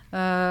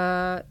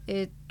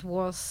 It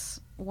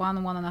was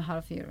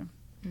 1.5 years.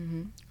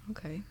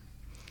 Okay.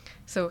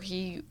 So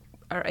he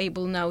are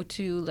able now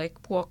to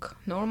walk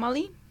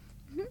normally?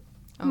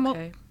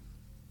 Okay.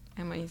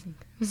 Amazing.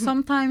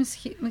 Sometimes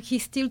he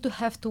still to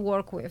have to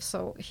work with,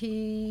 so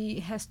he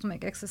has to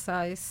make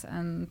exercise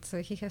and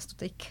he has to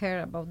take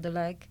care about the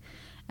leg,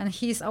 and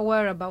he's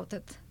aware about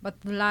it. But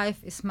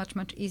life is much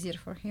easier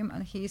for him,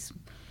 and he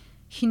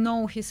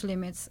know his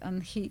limits,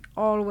 and he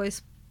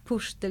always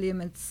push the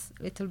limits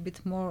a little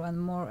bit more and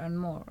more and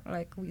more.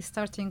 Like we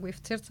starting with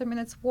 30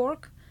 minutes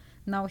work,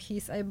 now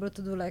he's able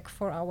to do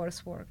 4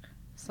 hours work.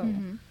 So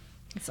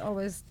it's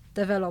always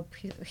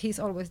he's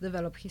always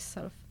develop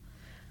himself.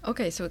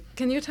 Okay, so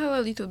can you tell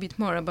a little bit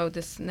more about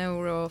this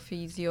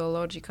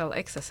neurophysiological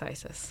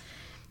exercises?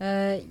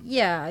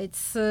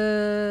 It's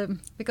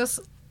because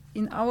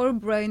in our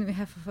brain we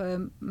have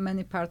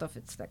many parts of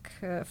it, like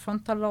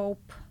frontal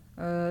lobe,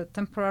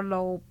 temporal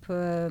lobe,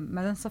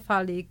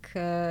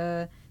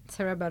 mesencephalic,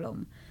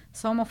 cerebellum.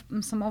 Some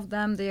of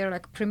them, they are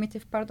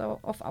primitive part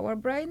of our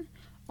brain.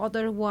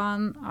 Other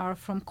one are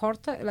from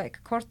cortex.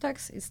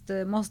 Cortex is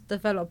the most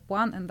developed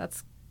one, and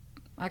that's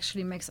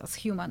actually makes us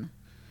human.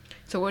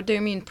 So what do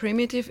you mean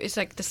primitive is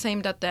the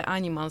same that the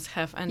animals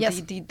have, and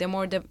yes. the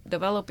more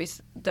developed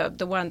is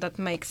the one that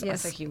makes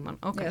us a human.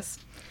 Okay. Yes.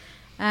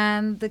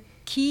 And the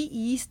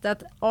key is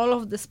that all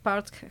of these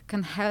parts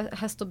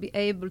has to be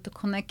able to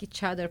connect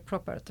each other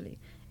properly.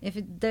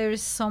 If there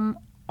is some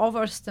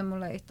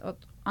overstimulate or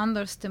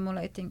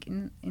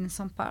understimulating in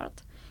some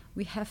part,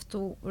 we have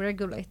to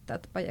regulate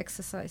that by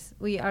exercise.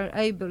 We are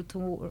able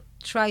to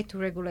try to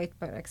regulate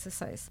by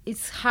exercise.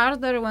 It's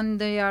harder when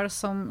there are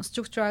some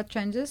structural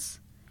changes,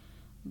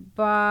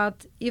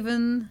 but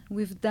even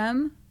with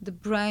them, the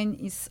brain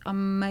is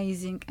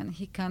amazing and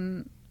he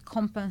can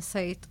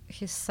compensate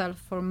himself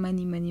for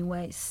many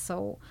ways.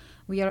 So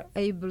we are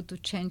able to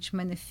change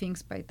many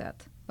things by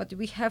that. But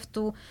we have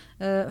to,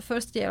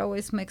 firstly,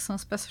 always make some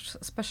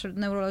special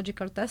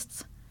neurological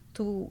tests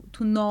to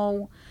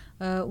know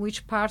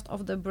which part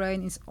of the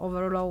brain is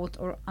overloaded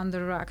or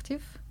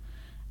underactive.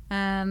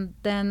 And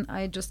then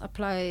I just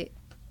apply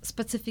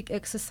specific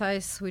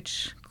exercise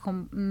which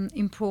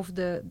improve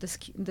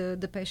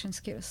the patient's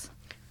skills.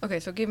 Okay,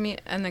 so give me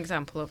an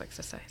example of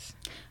exercise.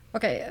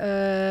 Okay,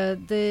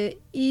 the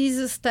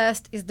easiest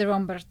test is the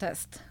Romberg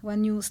test.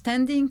 When you're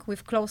standing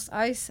with closed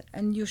eyes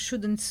and you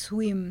shouldn't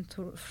swim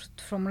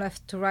from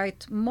left to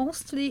right,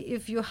 mostly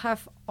if you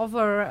have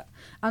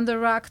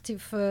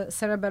underactive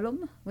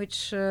cerebellum,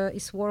 which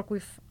is work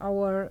with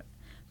our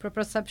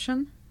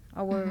proprioception,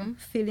 our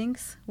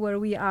feelings, where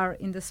we are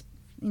in the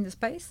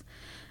space.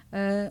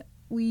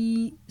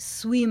 We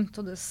swim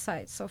to the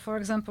side. So, for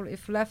example,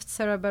 if left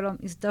cerebellum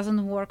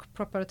doesn't work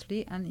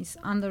properly and is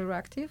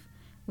underactive,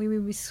 we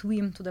will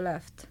swim to the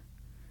left.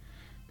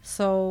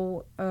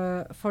 So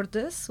for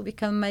this, we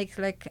can make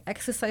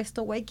exercise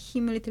to wake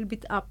him a little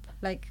bit up,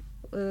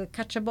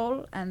 catch a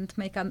ball and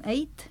make an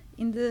 8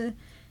 in the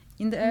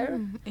air.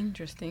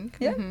 Interesting.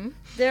 Yeah,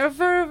 they are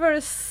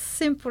very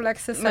simple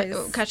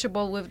exercises. Catch a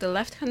ball with the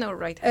left hand or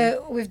right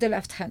hand? With the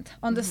left hand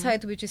on the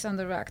side which is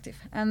underactive,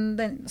 and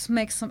then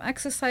make some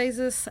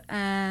exercises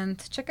and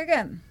check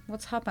again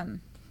what's happened.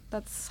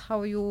 That's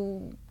how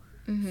you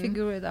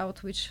figure it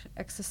out which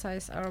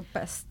exercise are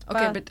best.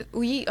 Okay, but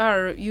we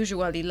are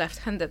usually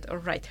left-handed or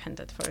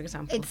right-handed, for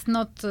example. It's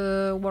not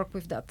work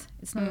with that.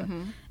 It's not.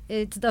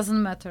 It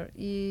doesn't matter.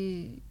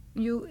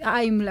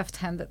 I'm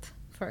left-handed,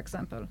 for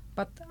example,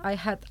 but I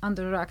had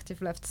underactive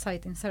left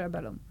side in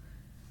cerebellum.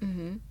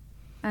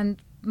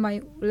 and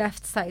my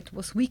left side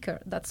was weaker.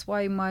 That's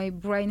why my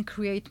brain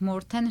create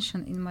more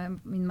tension in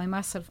my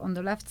muscle on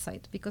the left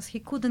side, because he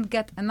couldn't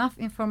get enough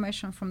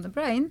information from the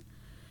brain,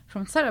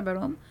 from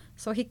cerebellum,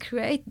 so he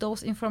create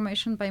those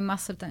information by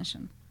muscle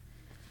tension.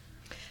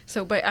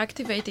 So by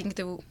activating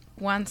the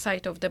one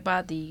side of the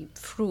body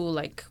through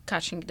like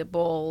catching the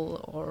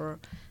ball, or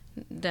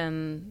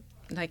then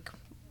like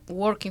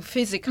working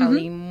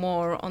physically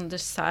more on the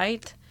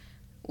side,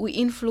 we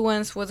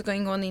influence what's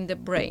going on in the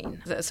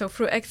brain. So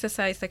through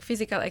exercise, like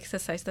physical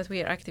exercise, that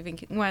we are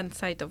activating one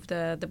side of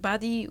the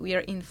body, we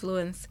are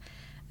influence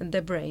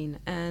the brain.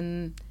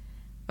 And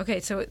okay,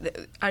 so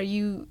are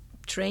you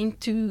trained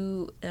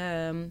to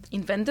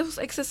invent those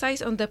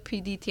exercise on the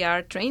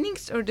PDTR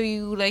trainings, or do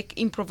you like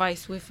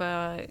improvise with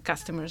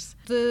customers?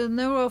 The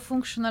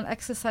neurofunctional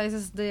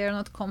exercises, they are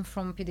not come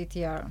from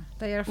PDTR.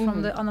 They are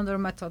from the another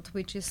method,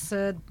 which is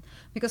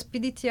because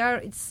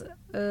PDTR, it's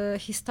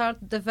he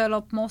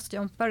develop mostly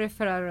on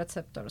peripheral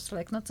receptors,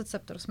 like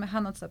nociceptors,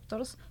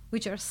 mechanoceptors,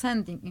 which are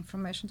sending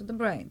information to the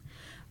brain.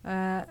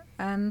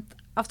 And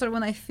after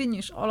when I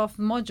finished all of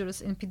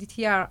modules in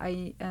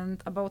PDTR,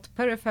 and about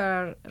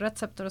peripheral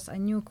receptors, I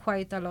knew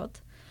quite a lot.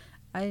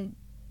 I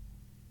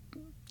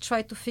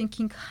tried to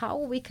thinking how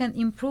we can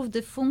improve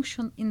the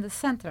function in the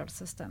central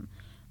system,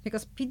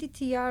 because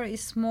PDTR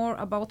is more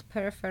about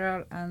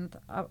peripheral and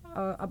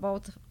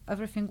about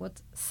everything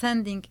what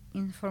sending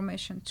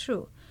information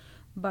through.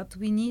 But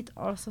we need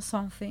also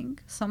something,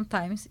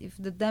 sometimes if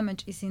the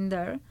damage is in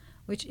there,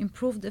 which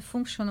improve the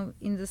function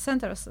in the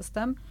central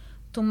system,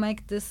 to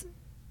make this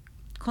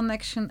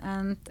connection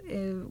and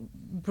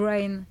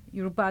brain,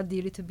 your body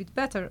a little bit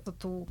better.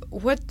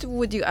 What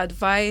would you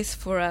advise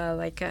for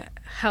a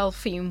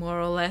healthy,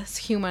 more or less,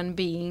 human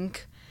being?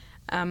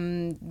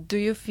 Do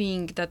you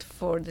think that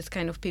for this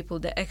kind of people,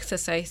 the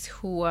exercise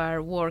who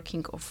are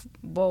working of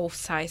both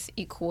sides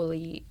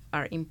equally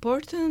are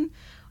important,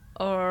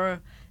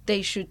 or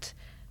they should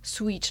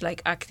switch,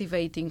 like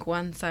activating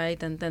one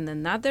side and then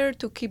another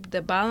to keep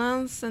the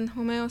balance and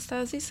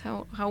homeostasis?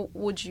 How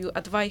would you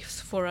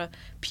advise for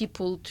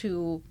people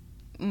to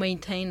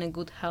maintain a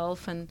good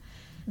health? And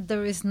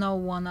there is no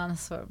one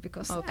answer,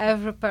 because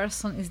every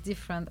person is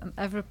different and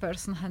every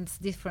person has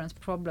different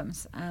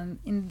problems. And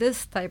in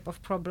this type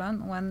of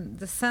problem, when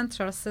the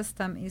central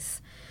system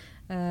is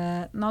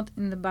not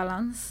in the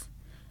balance,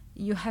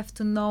 you have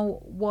to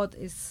know what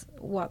is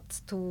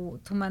what to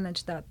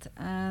manage that.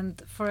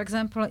 And for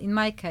example, in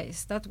my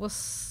case, that was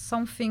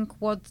something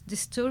what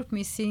disturbed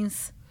me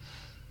since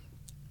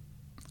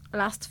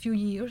last few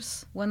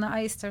years. When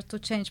I started to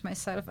change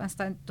myself and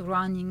started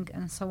running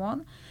and so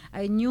on,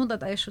 I knew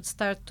that I should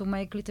start to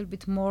make a little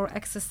bit more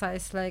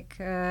exercise, like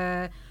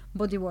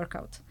body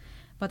workout,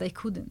 but I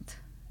couldn't.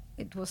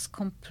 It was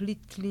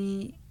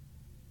completely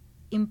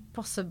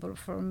impossible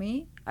for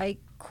me. I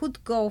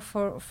could go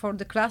for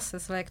the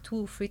classes like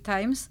 2-3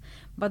 times,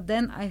 but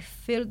then I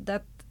feel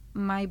that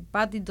my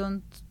body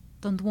don't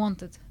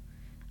want it.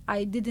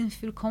 I didn't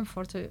feel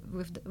comfortable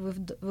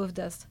with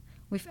this,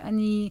 with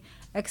any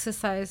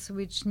exercise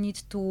which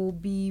needs to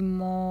be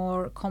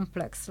more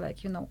complex,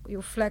 like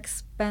you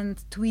flex,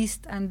 bend,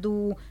 twist, and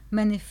do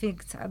many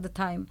things at the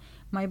time.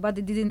 My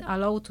body didn't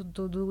allow to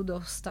do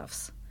those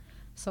stuffs.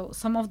 So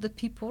some of the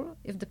people,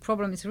 if the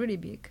problem is really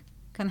big,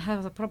 can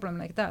have a problem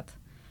like that.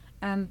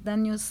 And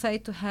then you say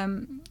to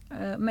him,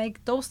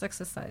 make those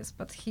exercise,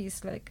 but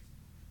he's like,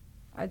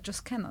 I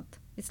just cannot.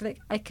 It's like,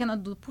 I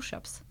cannot do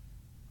push-ups.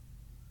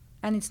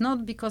 And it's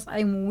not because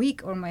I'm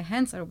weak or my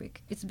hands are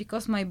weak. It's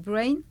because my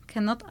brain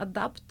cannot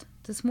adapt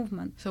this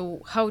movement.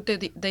 So how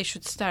they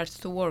should start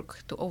to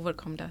work to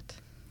overcome that?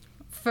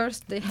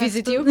 First, they have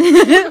visit to,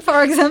 you,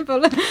 for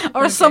example,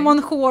 or someone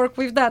who work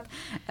with that.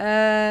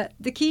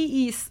 The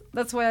key is,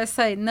 that's why I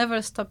say never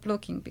stop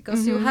looking,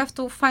 because you have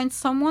to find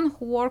someone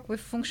who work with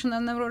functional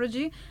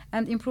neurology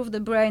and improve the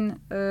brain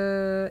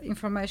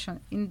information.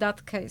 In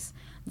that case,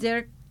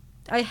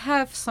 I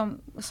have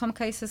some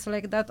cases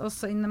like that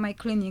also in my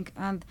clinic,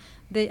 and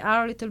they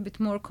are a little bit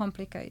more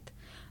complicated,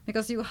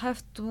 because you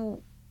have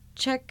to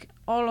check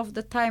all of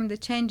the time the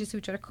changes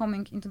which are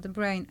coming into the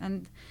brain,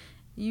 and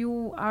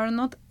you are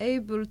not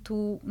able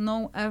to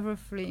know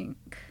everything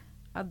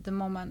at the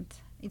moment.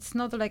 It's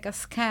not like a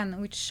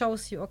scan which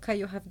shows you, okay,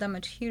 you have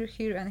damage here,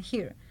 here, and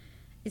here.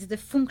 It's the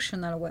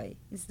functional way.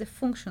 It's the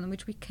function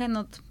which we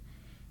cannot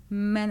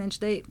manage.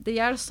 They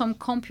are some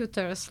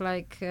computers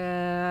like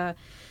the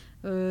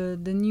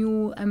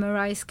new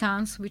MRI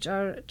scans, which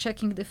are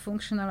checking the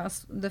function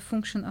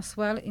as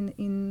well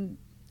in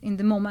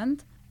the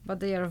moment. But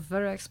they are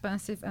very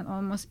expensive, and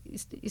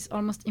it's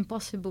almost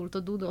impossible to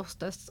do those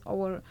tests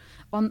on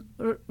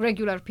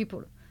regular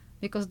people,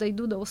 because they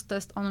do those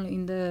tests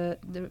only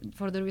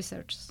for the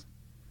research.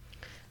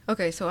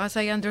 Okay, so as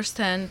I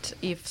understand,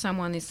 if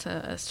someone is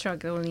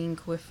struggling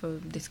with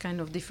this kind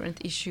of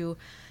different issue,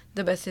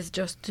 the best is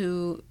just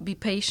to be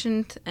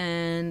patient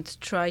and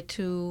try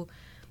to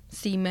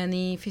see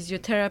many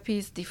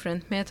physiotherapies,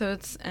 different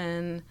methods,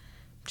 and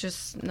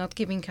just not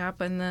giving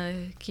up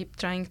and keep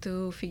trying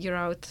to figure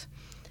out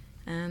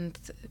and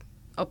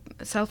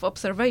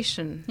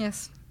self-observation.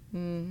 Yes.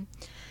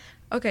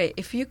 Okay,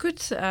 if you could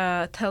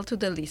tell to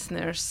the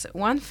listeners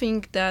one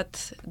thing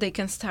that they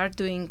can start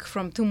doing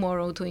from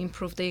tomorrow to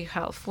improve their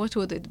health, what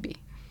would it be?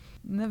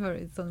 Never,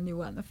 it's only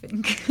one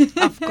thing.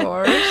 Of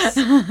course.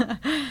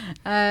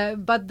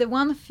 But the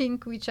one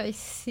thing which I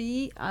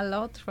see a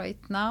lot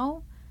right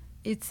now,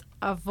 it's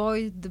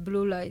avoid the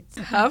blue light.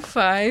 Have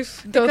five,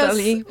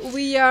 totally. Because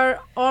we are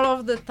all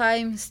of the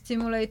time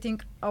stimulating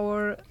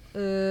our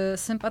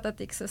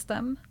sympathetic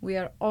system. We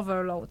are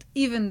overload,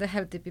 even the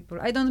healthy people.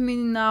 I don't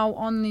mean now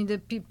only the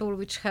people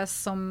which has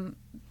some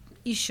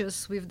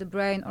issues with the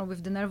brain or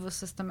with the nervous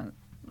system and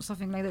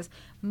something like this.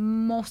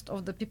 Most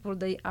of the people,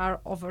 they are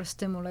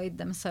overstimulate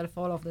themselves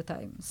all of the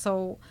time.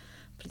 So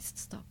please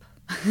stop.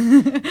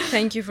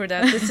 Thank you for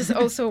that. This is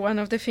also one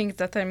of the things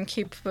that I'm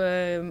keep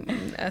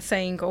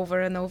saying over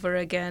and over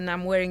again.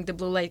 I'm wearing the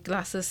blue light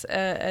glasses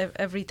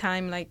every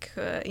time, like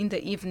in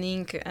the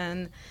evening,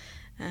 and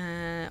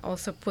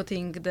also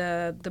putting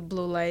the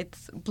blue light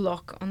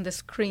block on the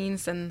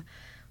screens and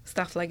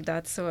stuff like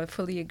that. So I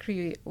fully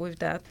agree with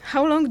that.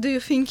 How long do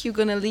you think you're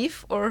gonna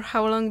live, or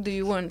how long do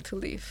you want to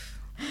live?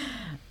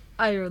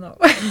 I don't know.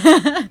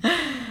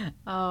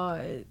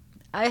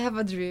 I have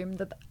a dream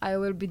that I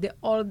will be the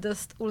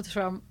oldest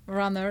ultra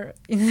runner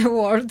in the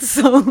world.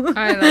 So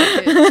I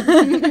like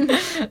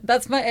it.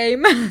 That's my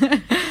aim,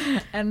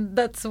 and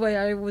that's why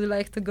I would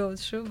like to go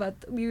through.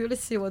 But we will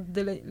see what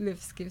the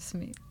lives gives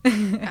me.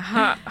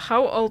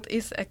 How old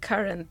is a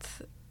current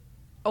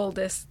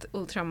oldest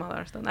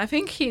ultramarathon? I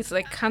think he's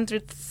like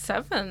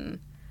 107.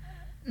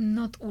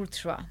 Not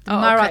ultra. The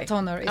okay.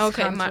 marathoner is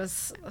Okay, 100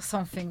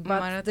 something,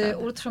 but the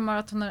Marathon. ultra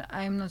marathoner,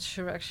 I'm not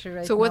sure actually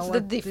right So now. what's the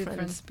what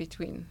difference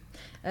between?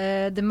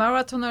 The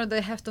marathoner, they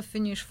have to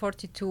finish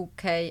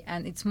 42K,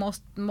 and it's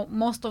most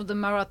of the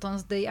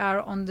marathons, they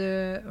are on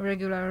the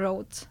regular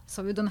road,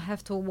 so you don't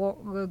have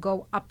to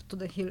go up to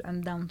the hill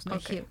and down to the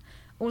hill.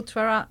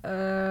 Ultra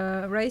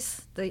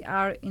race, they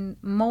are in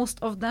most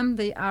of them,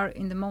 they are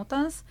in the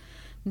mountains.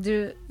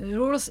 The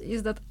rules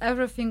is that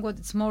everything what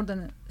it's more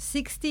than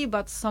 60,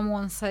 but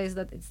someone says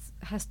that it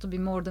has to be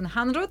more than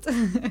 100.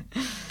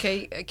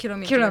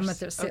 Kilometers.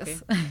 Kilometers, Okay.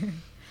 yes.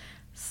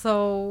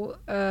 So,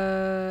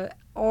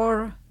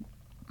 or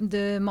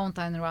the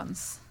mountain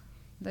runs.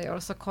 They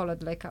also call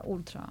it like a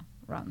ultra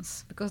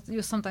runs, because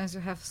sometimes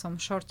you have some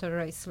shorter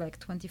race like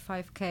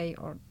 25K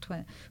or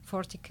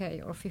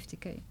 40K or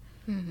 50K.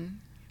 Mm-hmm.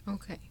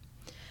 Okay.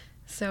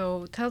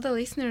 So tell the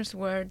listeners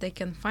where they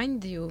can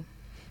find you,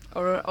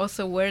 or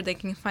also where they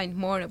can find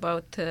more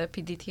about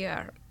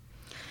PDTR.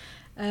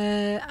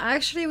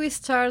 Actually, we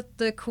start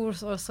the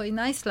course also in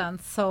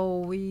Iceland, so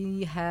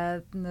we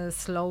had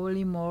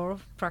slowly more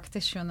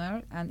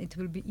practitioner, and it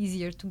will be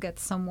easier to get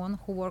someone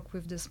who work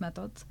with this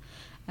method.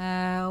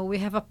 We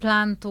have a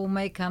plan to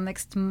make a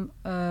next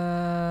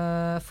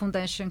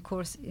foundation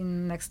course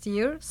in next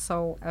year,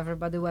 so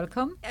everybody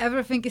welcome.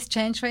 Everything is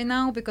changed right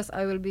now because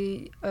I will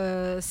be,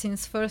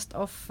 since 1st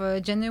of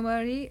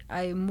January,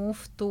 I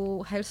moved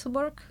to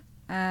Helsingborg.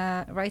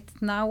 Right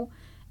now,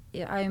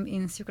 I'm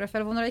in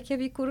Sjúkrafjálfun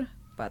Reykjavíkur,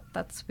 but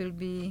that will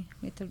be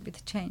a little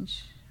bit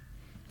change.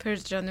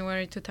 1st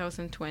January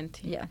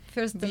 2020. Yeah,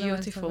 first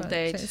beautiful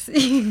date.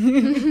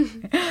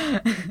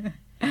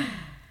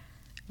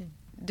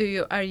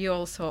 Are you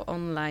also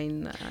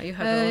online? You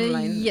have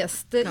online?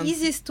 Yes, the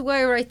easiest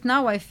way right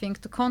now, I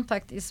think, to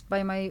contact is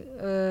by my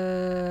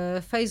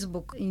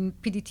Facebook in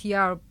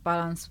PDTR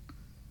Balance.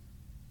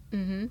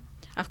 Mm-hmm.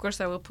 Of course,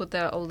 I will put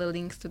all the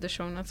links to the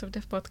show notes of the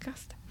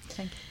podcast.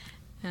 Thank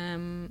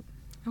you.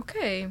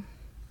 Okay.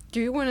 Do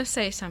you want to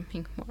say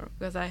something more?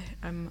 Because I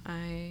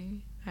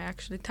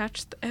actually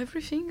touched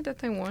everything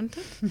that I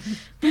wanted.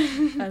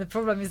 And the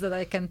problem is that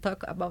I can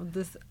talk about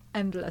this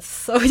endless,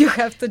 so you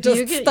have to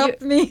just stop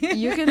me.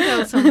 You can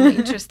tell some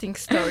interesting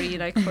story,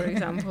 like for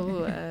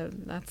example,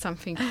 that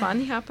something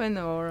funny happened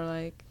or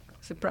like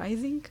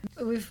surprising.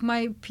 With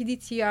my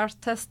PDTR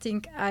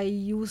testing, I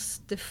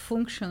use the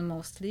function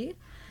mostly.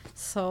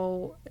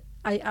 So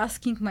I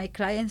asking my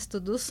clients to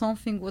do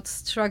something what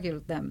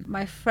struggled them.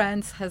 My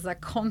friends has a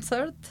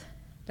concert,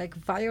 like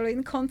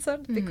violin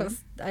concert,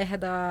 because I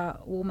had a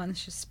woman,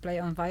 she's play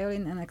on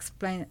violin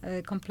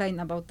and complain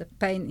about the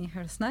pain in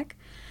her neck.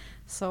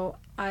 So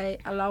I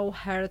allow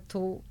her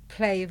to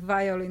play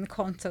violin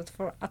concert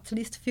for at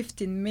least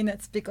 15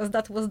 minutes, because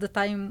that was the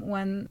time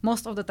when,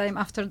 most of the time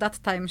after that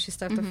time, she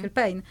started to feel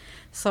pain.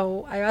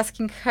 So I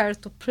asking her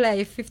to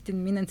play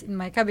 15 minutes in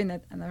my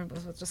cabinet, and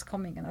everybody was just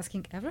coming and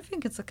asking,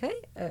 everything is okay?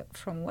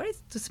 From where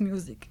is this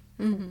music?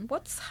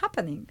 What's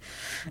happening?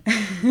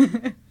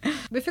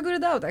 We figured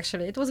it out,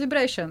 actually. It was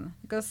vibration,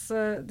 because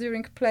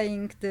during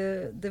playing,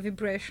 the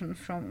vibration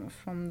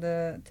from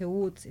the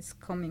wood is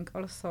coming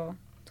also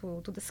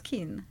to the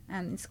skin,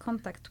 and its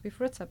contact with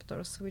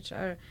receptors, which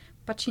are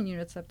Pacini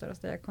receptors.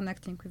 They are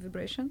connecting with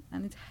vibration,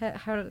 and in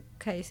her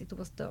case, it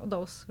was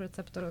those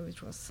receptors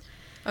which was...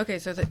 Okay,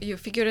 so you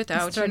figured it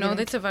out. You know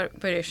that's a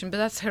vibration, but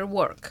that's her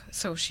work.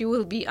 So she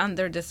will be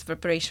under this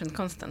vibration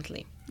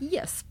constantly.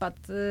 Yes, but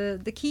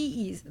the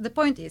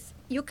point is,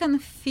 you can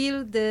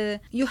feel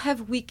you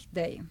have weak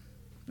day.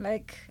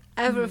 Like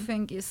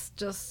everything is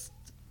just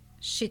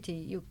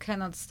shitty. You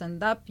cannot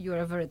stand up. You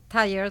are very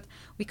tired.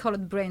 We call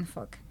it brain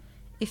fog.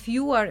 If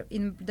you are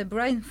in the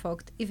brain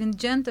fog, even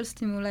gentle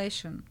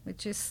stimulation,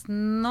 which is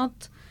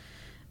not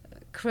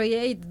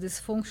create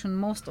dysfunction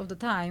most of the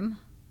time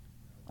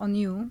on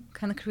you,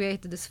 can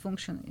create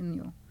dysfunction in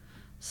you.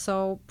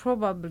 So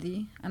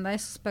probably, and I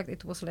suspect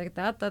it was like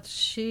that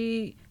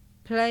she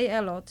play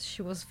a lot.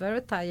 She was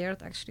very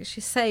tired. Actually,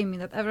 she say me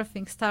that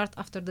everything starts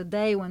after the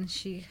day when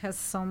she has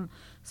some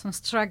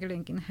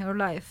struggling in her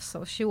life.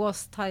 So she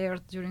was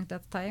tired during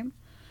that time,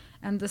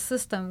 and the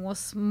system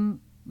was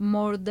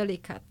more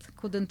delicate,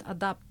 couldn't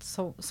adapt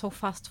so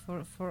fast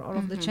for all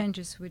of the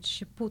changes which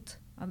she put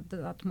at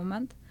that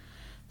moment.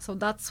 So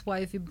that's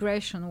why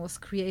vibration was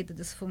created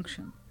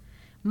dysfunction.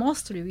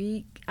 Mostly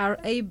we are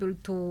able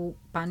to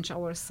punch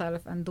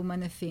ourselves and do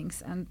many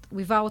things and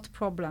without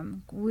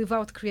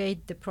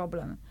create the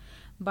problem.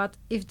 But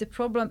if the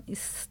problem is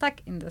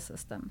stuck in the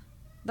system,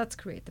 that's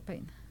create the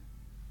pain.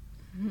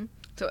 Mm-hmm.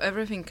 So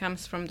everything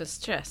comes from the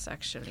stress,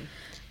 actually.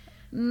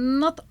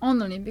 Not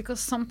only, because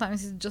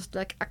sometimes it's just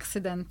like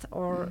accident,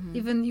 or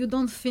even you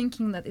don't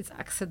thinking that it's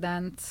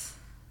accident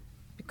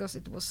because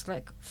it was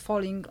like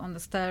falling on the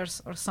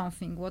stairs or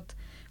something. What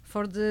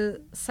for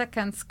the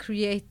seconds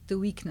create the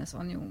weakness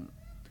on you.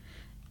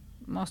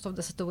 Most of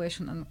the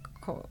situation and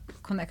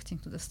connecting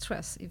to the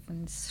stress,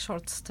 even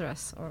short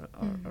stress or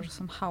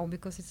somehow,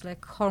 because it's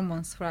like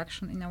hormones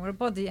reaction in our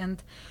body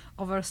and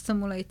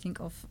overstimulating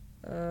of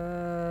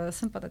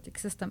sympathetic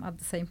system at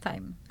the same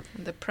time.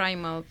 The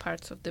primal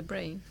parts of the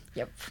brain.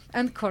 Yep.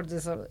 And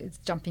cortisol is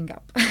jumping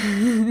up.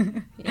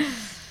 Yeah.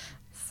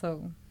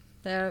 So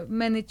there are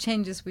many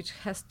changes which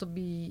has to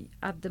be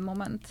at the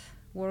moment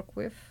work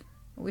with,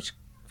 which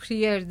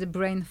create the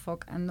brain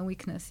fog and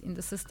weakness in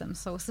the system.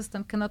 So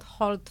system cannot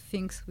hold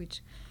things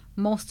which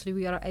mostly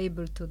we are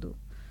able to do.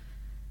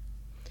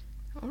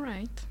 All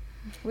right.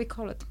 We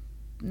call it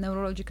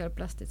neurological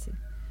plasticity.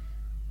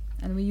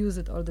 And we use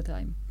it all the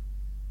time.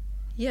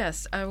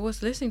 Yes, I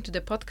was listening to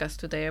the podcast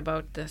today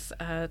about this,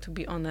 to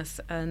be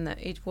honest, and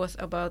it was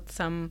about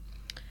some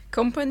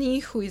company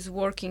who is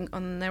working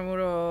on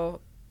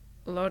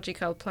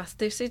neurological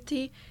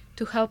plasticity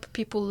to help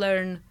people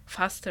learn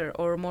faster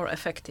or more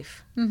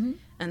effective. Mm-hmm.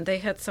 And they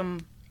had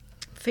some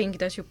thing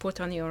that you put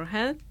on your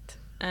head,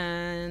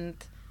 and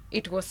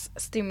it was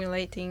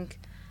stimulating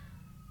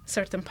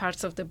certain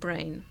parts of the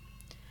brain.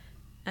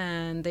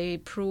 And they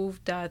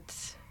proved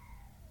that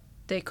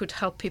they could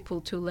help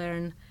people to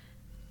learn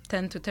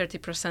 10 to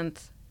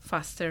 30%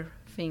 faster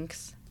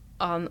things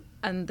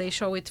and they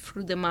show it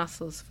through the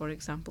muscles, for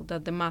example,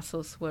 that the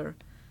muscles were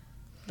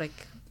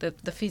like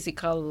the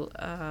physical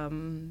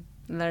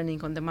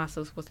learning on the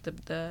muscles was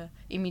the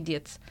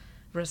immediate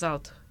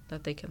result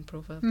that they can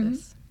prove of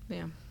this.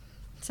 Yeah,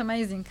 it's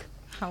amazing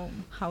how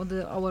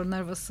our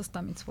nervous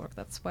system is work.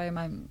 That's why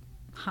I'm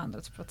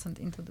 100%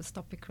 into this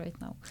topic right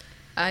now.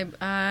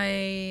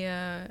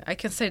 I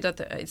can say that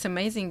it's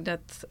amazing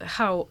that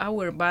how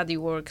our body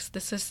works.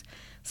 This is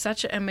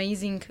such an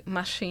amazing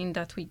machine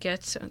that we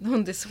get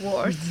on this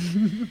world,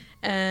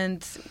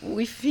 and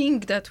we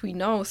think that we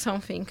know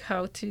something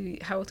how to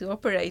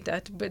operate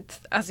that. But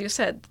as you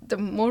said, the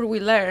more we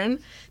learn,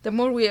 the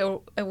more we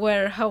are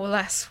aware how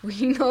less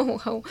we know.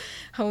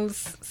 How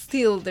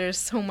still there's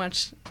so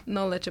much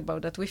knowledge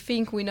about that. We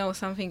think we know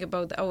something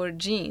about our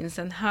genes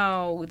and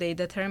how they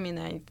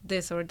determine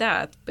this or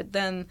that, but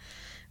then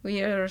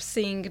we are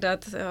seeing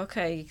that,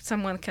 okay,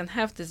 someone can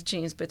have these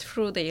genes, but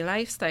through their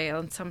lifestyle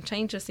and some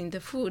changes in the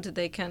food,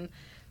 they can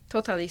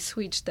totally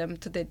switch them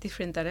to the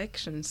different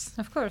directions.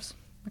 Of course.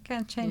 We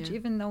can change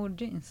even our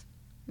genes.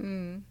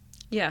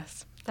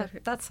 Yes.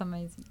 That's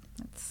amazing.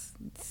 It's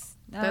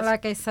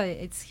like I say,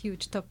 it's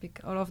huge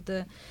topic. All of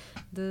the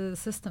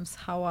systems,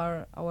 how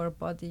our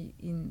body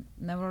in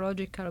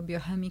neurological,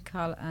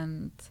 biochemical,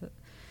 and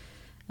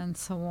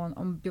so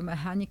on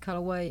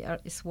biomechanical way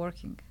is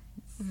working.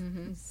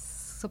 It's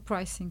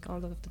surprising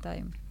all of the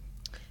time.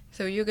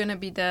 So you're gonna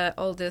be the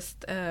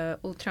oldest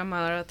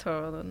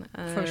ultramarathon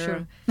for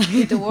sure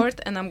in the world,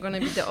 and I'm gonna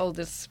be the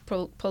oldest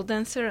pole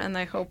dancer, and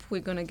I hope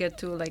we're gonna get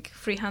to like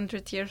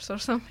 300 years or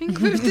something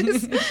with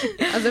this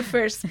as the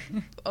first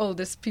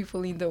oldest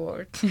people in the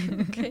world.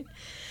 Okay.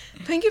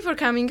 Thank you for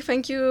coming.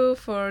 Thank you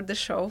for the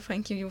show.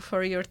 Thank you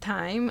for your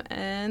time.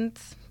 And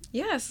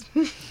yes,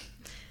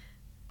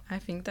 I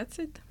think that's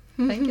it.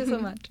 Thank you so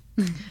much.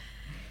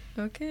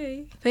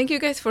 Okay. Thank you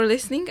guys for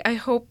listening. I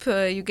hope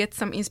you get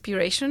some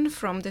inspiration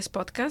from this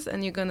podcast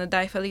and you're going to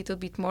dive a little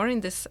bit more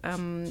in this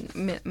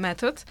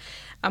method.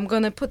 I'm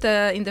going to put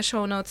in the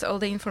show notes all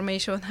the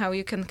information on how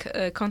you can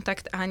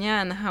contact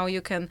Ania and how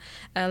you can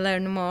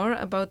learn more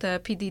about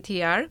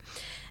PDTR.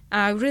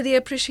 I really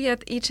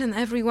appreciate each and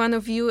every one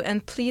of you,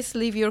 and please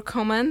leave your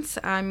comments.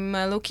 I'm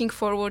looking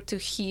forward to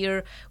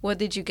hear what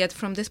did you get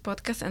from this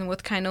podcast and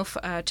what kind of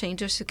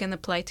changes you can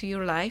apply to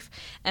your life,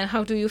 and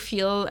how do you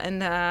feel, and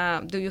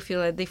do you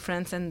feel a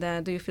difference, and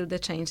do you feel the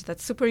change.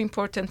 That's super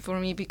important for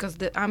me because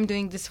I'm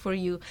doing this for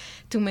you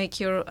to make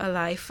your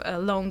life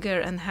longer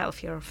and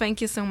healthier.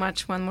 Thank you so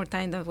much one more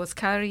time. That was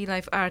Kari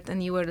Life Art,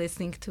 and you were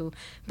listening to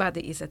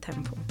Body is a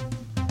Temple.